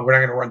 but we're not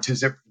going to run two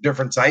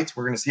different sites.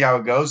 We're going to see how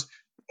it goes.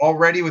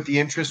 Already with the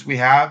interest we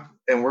have,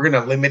 and we're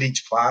going to limit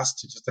each class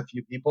to just a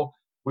few people.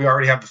 We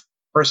already have the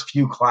first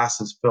few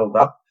classes filled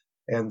up.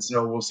 And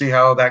so we'll see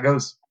how that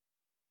goes.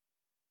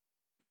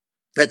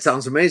 That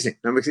sounds amazing.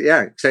 I'm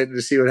excited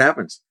to see what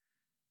happens.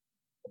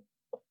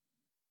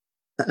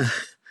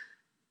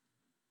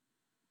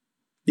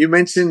 You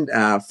mentioned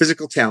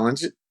physical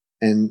challenge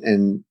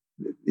and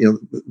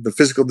the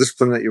physical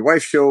discipline that your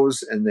wife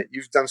shows, and that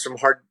you've done some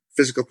hard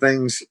physical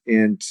things.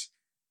 And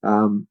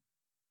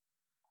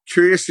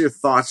curious your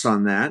thoughts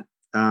on that,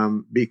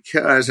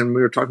 because, and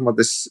we were talking about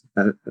this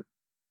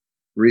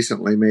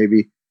recently,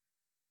 maybe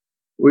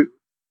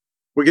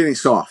we're getting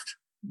soft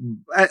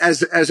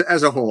as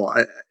a whole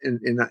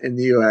in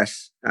the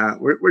U.S.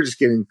 We're just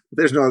getting,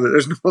 there's no other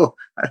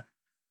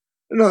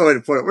way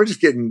to put it. We're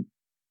just getting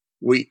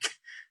weak.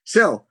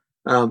 So,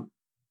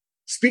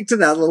 speak to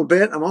that a little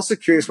bit. I'm also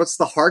curious, what's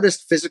the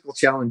hardest physical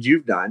challenge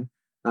you've done?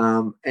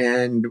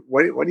 And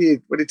what do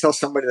you tell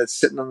somebody that's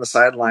sitting on the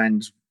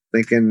sidelines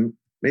thinking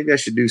maybe I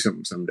should do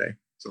something someday?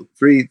 So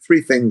three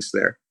things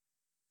there.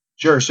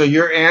 Sure. So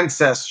your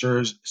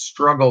ancestors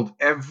struggled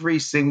every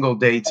single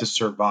day to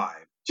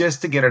survive,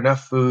 just to get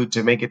enough food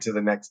to make it to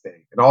the next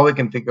day. And all they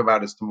can think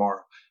about is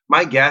tomorrow.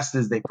 My guess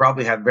is they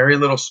probably had very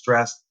little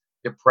stress,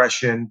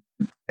 depression,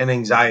 and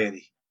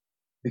anxiety,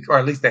 or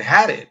at least they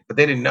had it, but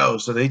they didn't know.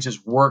 So they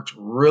just worked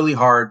really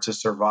hard to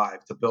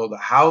survive, to build a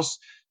house,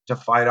 to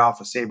fight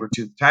off a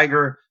saber-toothed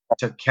tiger,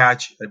 to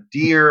catch a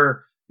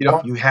deer.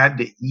 You had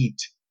to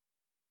eat.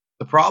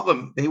 The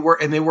problem, they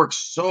worked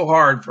so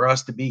hard for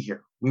us to be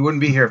here. We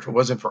wouldn't be here if it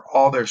wasn't for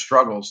all their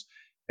struggles.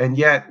 And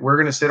yet we're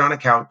going to sit on a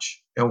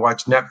couch and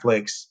watch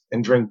Netflix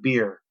and drink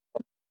beer.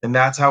 And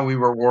that's how we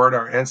reward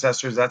our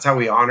ancestors. That's how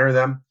we honor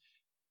them.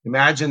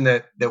 Imagine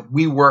that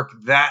we work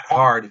that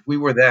hard. If we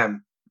were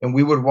them, and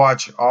we would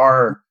watch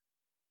our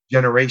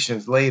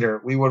generations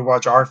later, we would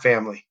watch our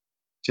family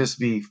just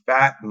be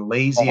fat and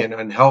lazy and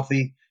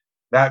unhealthy.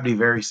 That'd be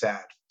very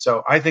sad.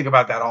 So I think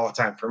about that all the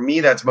time. For me,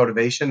 that's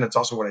motivation. That's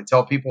also what I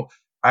tell people.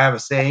 I have a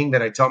saying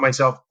that I tell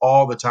myself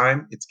all the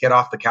time. It's get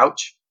off the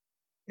couch.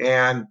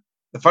 And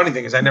the funny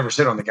thing is I never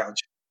sit on the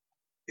couch.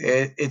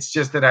 It's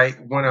just that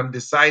when I'm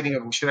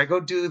deciding, should I go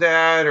do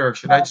that or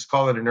should I just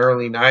call it an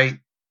early night?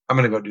 I'm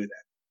going to go do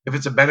that. If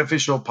it's a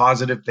beneficial,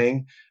 positive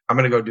thing, I'm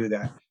going to go do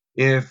that.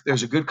 If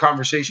there's a good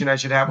conversation I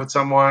should have with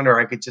someone, or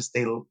I could just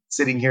stay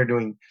sitting here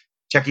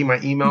checking my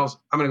emails,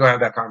 I'm going to go have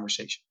that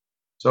conversation.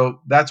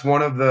 So that's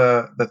one of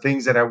the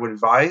things that I would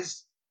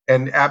advise.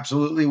 And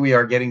absolutely, we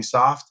are getting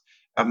soft.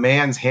 A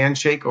man's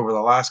handshake over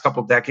the last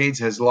couple decades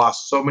has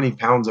lost so many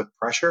pounds of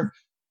pressure.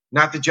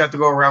 Not that you have to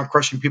go around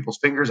crushing people's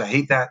fingers. I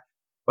hate that.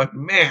 But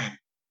man,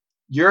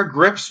 your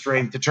grip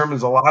strength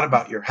determines a lot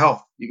about your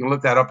health. You can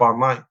look that up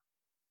online.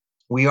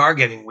 We are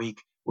getting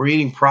weak. We're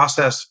eating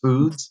processed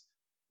foods.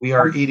 We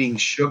are eating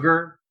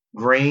sugar,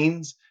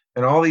 grains,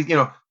 and all these,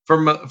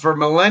 for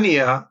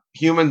millennia,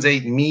 humans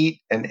ate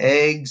meat and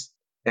eggs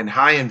and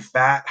high in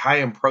fat, high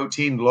in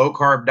protein, low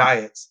carb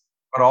diets.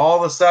 But all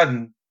of a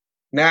sudden,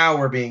 now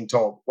we're being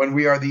told when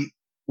we are the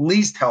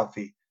least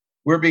healthy,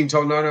 we're being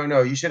told,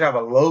 no, you should have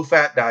a low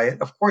fat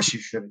diet. Of course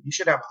you shouldn't. You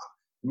should have,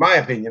 in my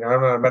opinion,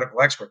 I'm not a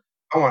medical expert.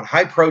 I want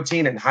high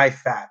protein and high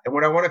fat. And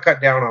what I want to cut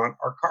down on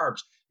are carbs.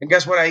 And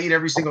guess what I eat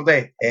every single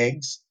day?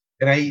 Eggs.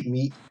 And I eat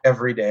meat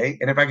every day.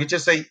 And if I could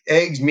just say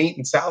eggs, meat,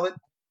 and salad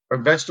or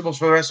vegetables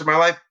for the rest of my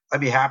life,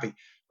 I'd be happy.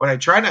 What I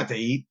try not to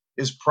eat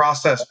is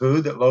processed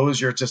food that lowers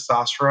your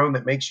testosterone,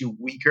 that makes you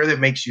weaker, that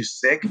makes you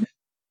sick.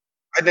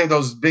 I think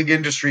those big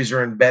industries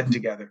are in bed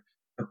together.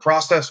 The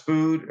processed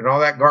food and all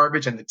that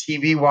garbage and the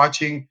TV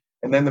watching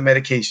and then the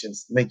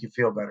medications to make you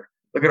feel better.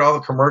 Look at all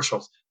the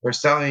commercials. They're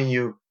selling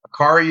you a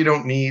car you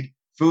don't need,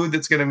 food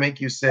that's going to make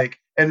you sick,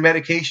 and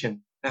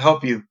medication to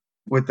help you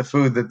with the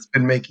food that's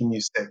been making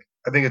you sick.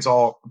 I think it's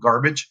all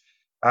garbage.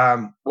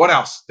 What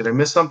else? Did I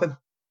miss something?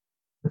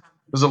 It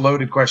was a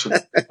loaded question.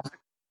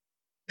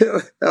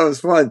 That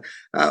was fun.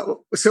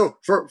 So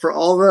for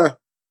all the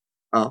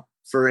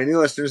for any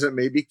listeners that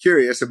may be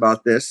curious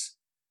about this,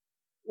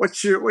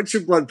 what's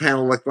your blood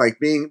panel look like?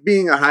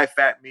 Being a high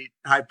fat meat,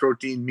 high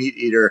protein meat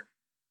eater,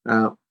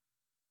 uh,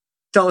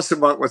 tell us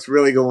about what's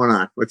really going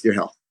on with your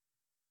health.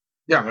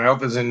 Yeah, my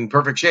health is in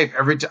perfect shape.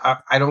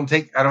 I don't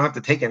have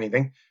to take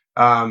anything.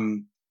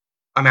 Um,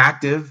 I'm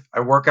active. I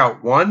work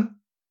out 1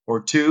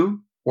 or 2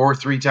 or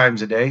 3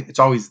 times a day. It's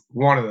always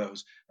one of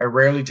those. I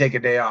rarely take a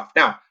day off.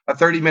 Now, a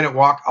 30-minute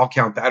walk, I'll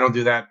count that. I don't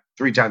do that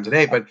 3 times a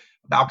day, but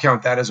I'll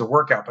count that as a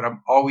workout. But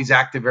I'm always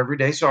active every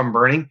day, so I'm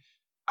burning.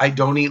 I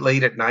don't eat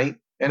late at night,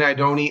 and I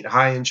don't eat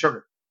high in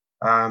sugar.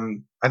 I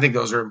think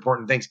those are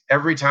important things.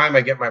 Every time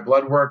I get my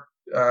blood work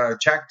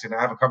checked, and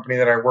I have a company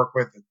that I work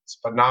with, it's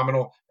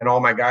phenomenal, and all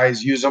my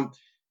guys use them.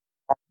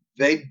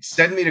 They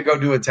send me to go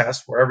do a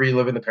test wherever you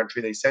live in the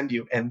country. They send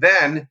you, and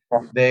then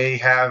they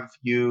have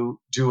you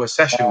do a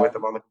session with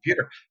them on the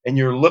computer, and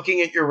you're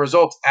looking at your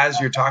results as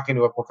you're talking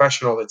to a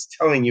professional that's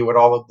telling you what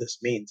all of this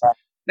means.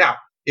 Now,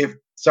 if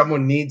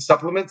someone needs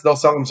supplements, they'll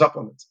sell them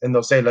supplements, and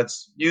they'll say,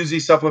 "Let's use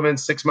these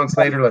supplements. 6 months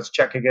later, let's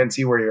check again,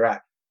 see where you're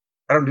at."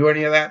 I don't do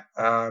any of that.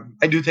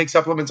 I do take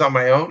supplements on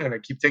my own, and I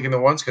keep taking the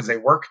ones because they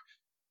work.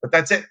 But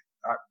that's it.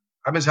 Uh,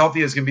 I'm as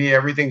healthy as can be.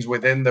 Everything's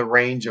within the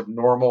range of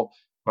normal.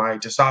 My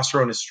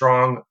testosterone is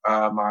strong.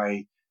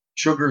 My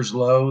sugar's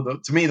low.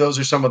 To me, those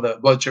are some of the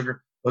blood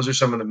sugar. Those are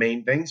some of the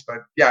main things. But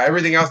yeah,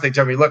 everything else they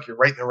tell me, look, you're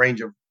right in the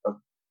range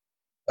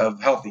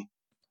of healthy.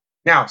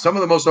 Now, some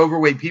of the most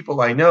overweight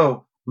people I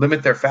know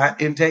limit their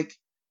fat intake.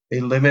 They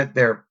limit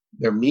their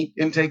meat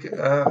intake,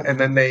 and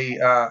then they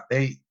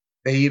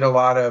eat a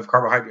lot of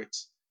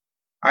carbohydrates.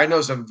 I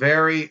know some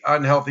very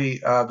unhealthy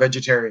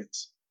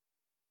vegetarians.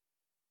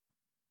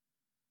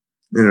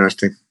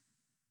 Interesting.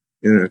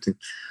 Interesting.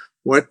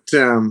 What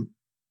for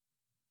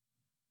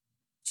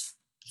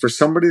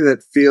somebody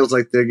that feels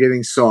like they're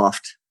getting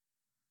soft?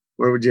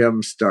 Where would you have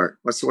them start?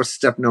 What's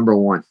step number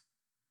one,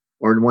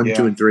 or one, two,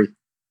 Yeah, and three?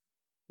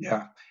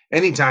 yeah.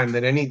 Anytime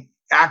that any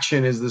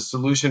action is the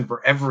solution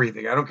for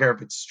everything, I don't care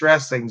if it's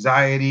stress,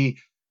 anxiety,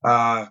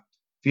 uh,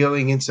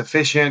 feeling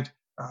insufficient.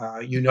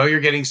 You're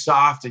getting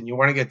soft and you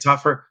want to get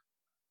tougher.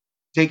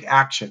 Take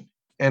action.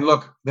 And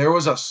look, there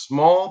was a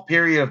small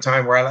period of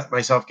time where I let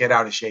myself get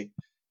out of shape.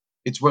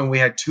 It's when we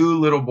had 2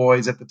 little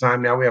boys at the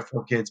time. Now we have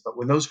 4 kids. But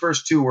when those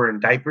first two were in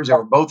diapers, they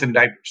were both in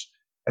diapers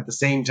at the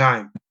same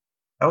time.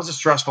 That was a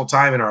stressful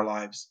time in our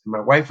lives. My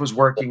wife was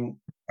working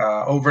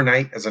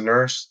overnight as a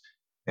nurse,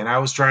 and I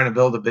was trying to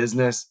build a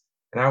business,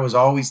 and I was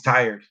always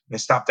tired. I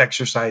stopped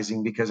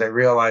exercising because I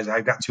realized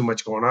I've got too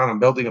much going on. I'm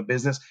building a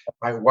business.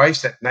 My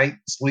wife's at night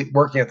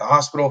working at the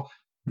hospital,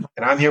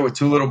 and I'm here with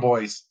 2 little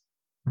boys,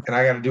 and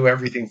I got to do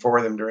everything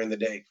for them during the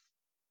day.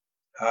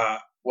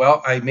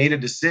 Well, I made a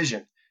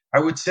decision. I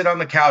would sit on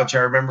the couch, I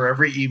remember,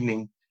 every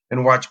evening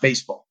and watch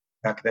baseball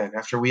back then.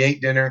 After we ate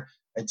dinner,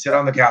 I'd sit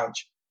on the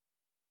couch.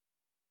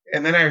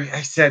 And then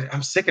I said,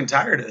 I'm sick and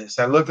tired of this.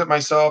 I looked at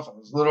myself, I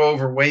was a little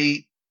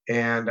overweight,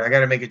 and I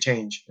got to make a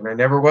change. And I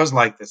never was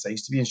like this. I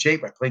used to be in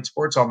shape. I played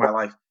sports all my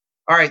life.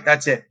 All right,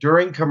 that's it.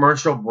 During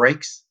commercial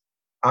breaks,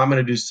 I'm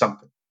going to do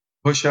something: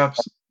 push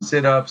ups,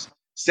 sit ups,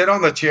 sit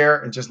on the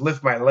chair and just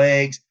lift my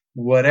legs,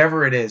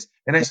 whatever it is.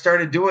 And I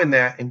started doing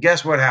that. And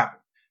guess what happened?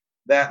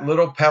 That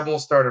little pebble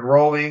started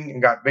rolling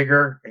and got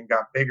bigger and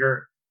got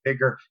bigger,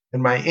 bigger.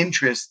 And my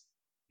interest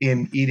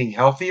in eating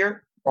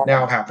healthier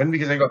now happened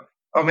because I go,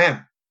 oh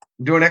man,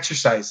 I'm doing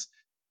exercise.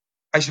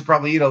 I should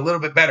probably eat a little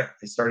bit better.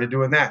 I started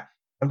doing that.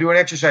 I'm doing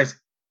exercise.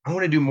 I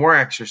want to do more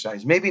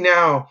exercise. Maybe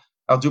now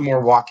I'll do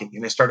more walking.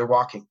 And I started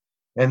walking.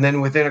 And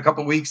then within a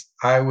couple of weeks,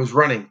 I was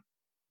running.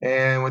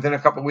 And within a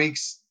couple of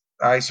weeks,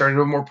 I started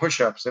doing more push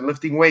ups and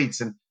lifting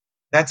weights. And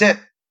that's it.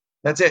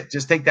 That's it.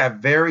 Just take that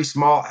very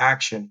small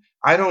action.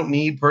 I don't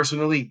need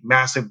personally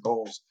massive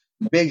goals.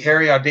 Big,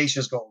 hairy,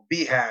 audacious goal.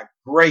 BHAG,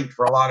 great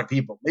for a lot of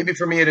people. Maybe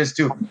for me it is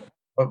too.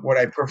 But what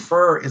I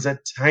prefer is a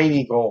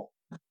tiny goal.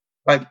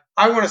 Like,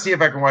 I want to see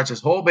if I can watch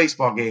this whole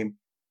baseball game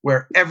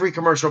where every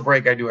commercial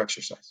break I do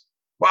exercise.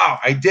 Wow,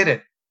 I did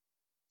it.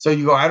 So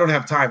you go, I don't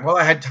have time. Well,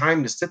 I had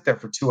time to sit there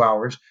for 2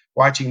 hours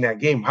watching that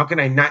game. How can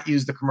I not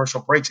use the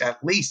commercial breaks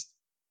at least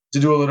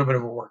to do a little bit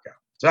of a workout?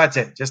 So that's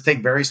it. Just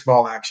take very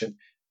small action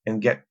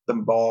and get the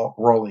ball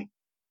rolling.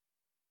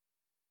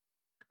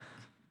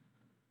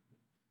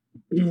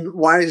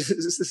 Wise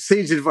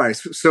sage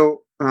advice.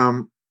 So,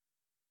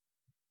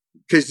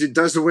 because it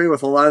does away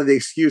with a lot of the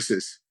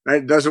excuses,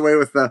 right? It does away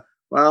with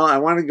well, I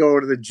want to go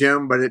to the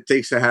gym, but it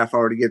takes a half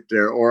hour to get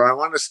there, or I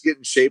want to get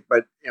in shape,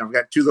 but I've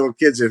got 2 little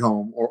kids at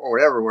home, or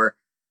whatever. Where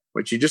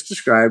what you just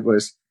described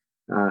was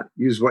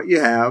use what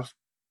you have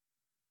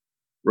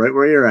right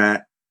where you're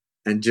at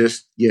and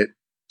just get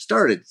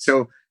started.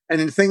 So, and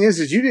the thing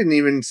is you didn't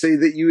even say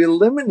that you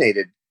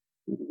eliminated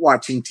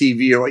watching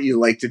TV or what you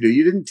like to do.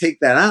 You didn't take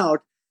that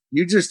out.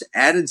 You just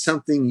added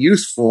something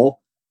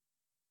useful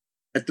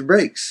at the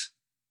breaks.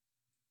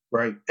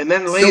 Right. And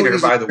then later,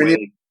 by the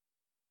way,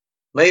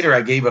 later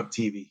I gave up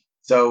TV.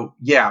 So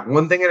yeah,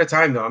 one thing at a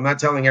time though. I'm not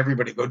telling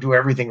everybody go do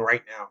everything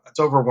right now.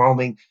 That's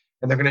overwhelming.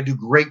 And they're going to do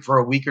great for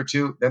a week or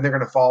two. Then they're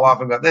going to fall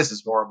off and go, this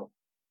is horrible.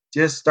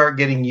 Just start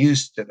getting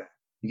used to that.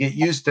 You get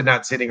used to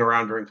not sitting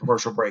around during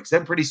commercial breaks.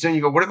 Then pretty soon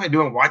you go, what am I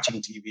doing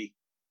watching TV?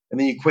 And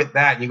then you quit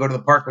that and you go to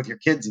the park with your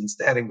kids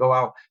instead and go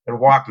out and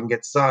walk and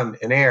get sun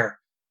and air.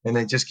 And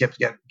it just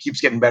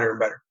keeps getting better and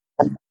better.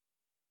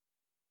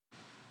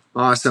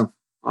 Awesome.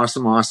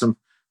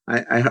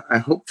 I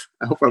hope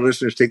our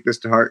listeners take this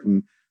to heart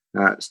and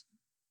uh,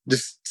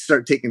 just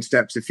start taking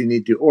steps if you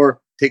need to,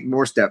 or take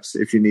more steps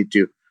if you need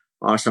to.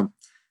 Awesome.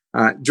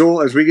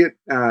 Joel, as we get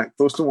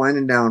close to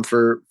winding down,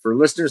 for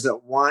listeners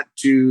that want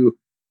to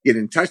get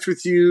in touch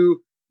with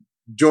you,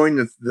 join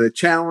the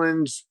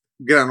challenge,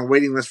 get on a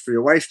waiting list for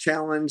your wife's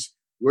challenge,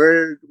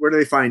 where do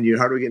they find you?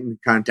 How do we get in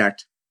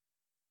contact?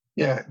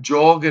 Yeah,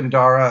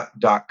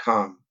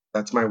 joelgandara.com.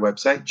 That's my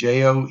website,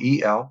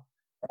 JoelGandara.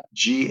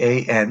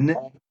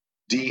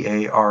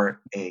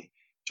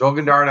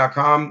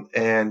 joelgandara.com,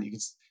 and you can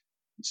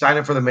sign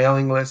up for the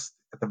mailing list.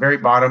 At the very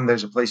bottom,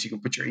 there's a place you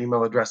can put your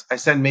email address. I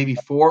send maybe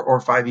 4 or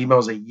 5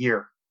 emails a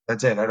year.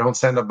 That's it. I don't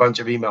send a bunch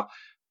of email.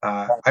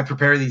 I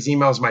prepare these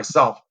emails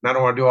myself, and I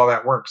don't want to do all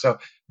that work. So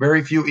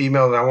very few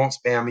emails. I won't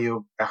spam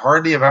you. I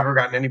hardly have ever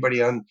gotten anybody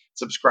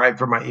unsubscribed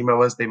from my email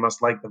list. They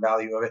must like the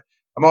value of it.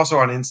 I'm also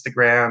on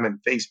Instagram and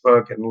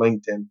Facebook and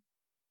LinkedIn.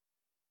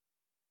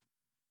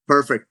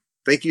 Perfect.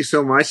 Thank you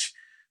so much.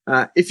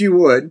 If you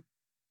would,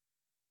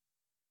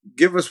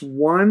 give us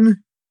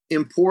one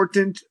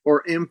important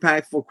or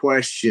impactful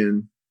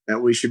question that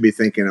we should be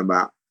thinking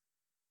about.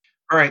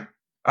 All right.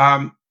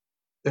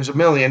 There's a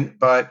million,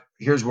 but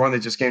here's one that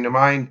just came to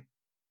mind.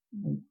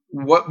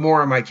 What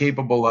more am I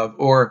capable of?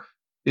 Or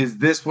is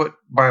this what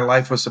my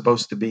life was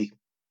supposed to be?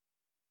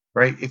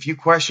 Right? If you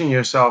question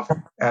yourself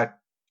at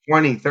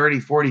 20,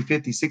 30, 40,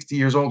 50, 60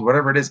 years old,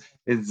 whatever it is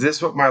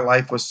this what my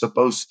life was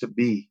supposed to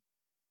be?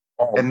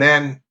 And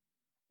then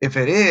if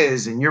it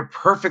is, and you're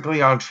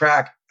perfectly on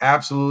track,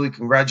 absolutely,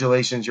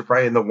 congratulations. You're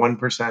probably in the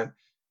 1%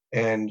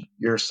 and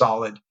you're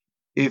solid.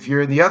 If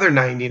you're in the other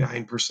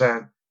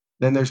 99%,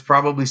 then there's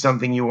probably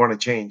something you want to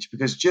change,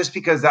 because just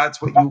because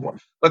that's what you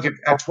want. Look, if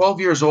at 12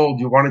 years old,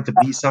 you wanted to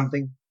be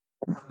something.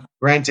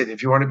 Granted,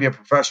 if you want to be a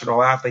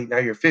professional athlete, now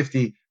you're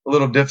 50, a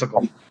little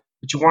difficult,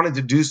 but you wanted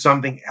to do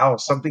something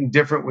else, something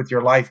different with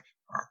your life.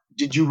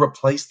 Did you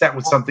replace that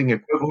with something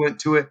equivalent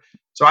to it?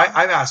 So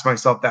I've asked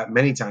myself that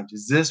many times.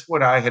 Is this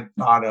what I had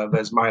thought of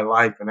as my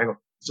life? And I go,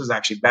 this is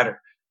actually better.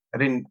 I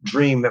didn't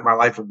dream that my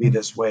life would be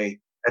this way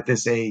at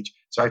this age.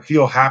 So I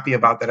feel happy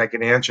about that. I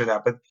can answer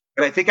that. But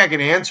I think I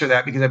can answer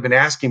that because I've been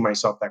asking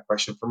myself that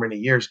question for many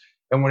years.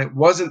 And when it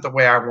wasn't the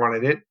way I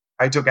wanted it,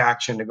 I took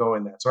action to go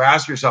in that. So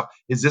ask yourself,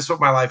 is this what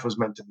my life was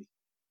meant to be?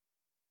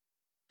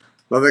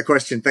 Love that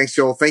question. Thanks,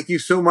 Joel. Thank you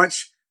so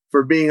much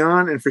for being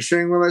on and for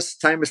sharing with us.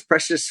 Time is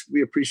precious.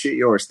 We appreciate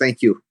yours.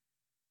 Thank you.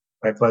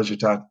 My pleasure,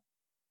 Todd.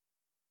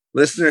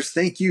 Listeners,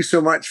 thank you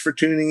so much for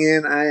tuning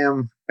in. I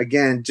am,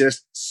 again,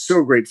 just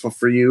so grateful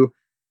for you.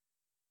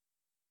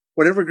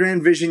 Whatever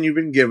grand vision you've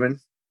been given,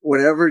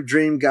 whatever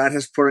dream God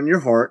has put on your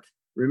heart,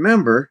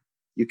 remember,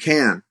 you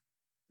can.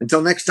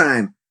 Until next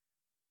time,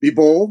 be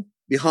bold,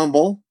 be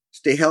humble,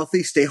 stay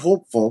healthy, stay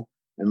hopeful,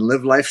 and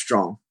live life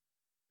strong.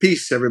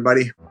 Peace,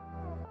 everybody.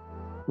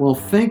 Well,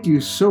 thank you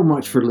so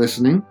much for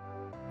listening.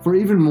 For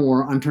even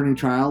more on turning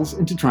trials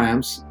into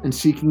triumphs and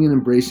seeking and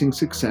embracing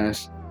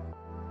success,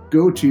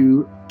 go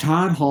to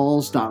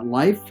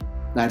toddhalls.life.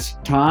 That's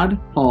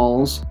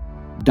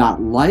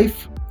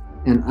toddhalls.life.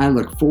 And I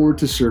look forward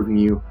to serving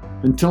you.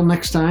 Until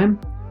next time,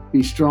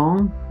 be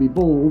strong, be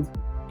bold,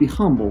 be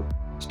humble,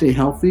 stay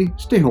healthy,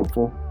 stay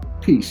hopeful.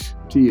 Peace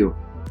to you.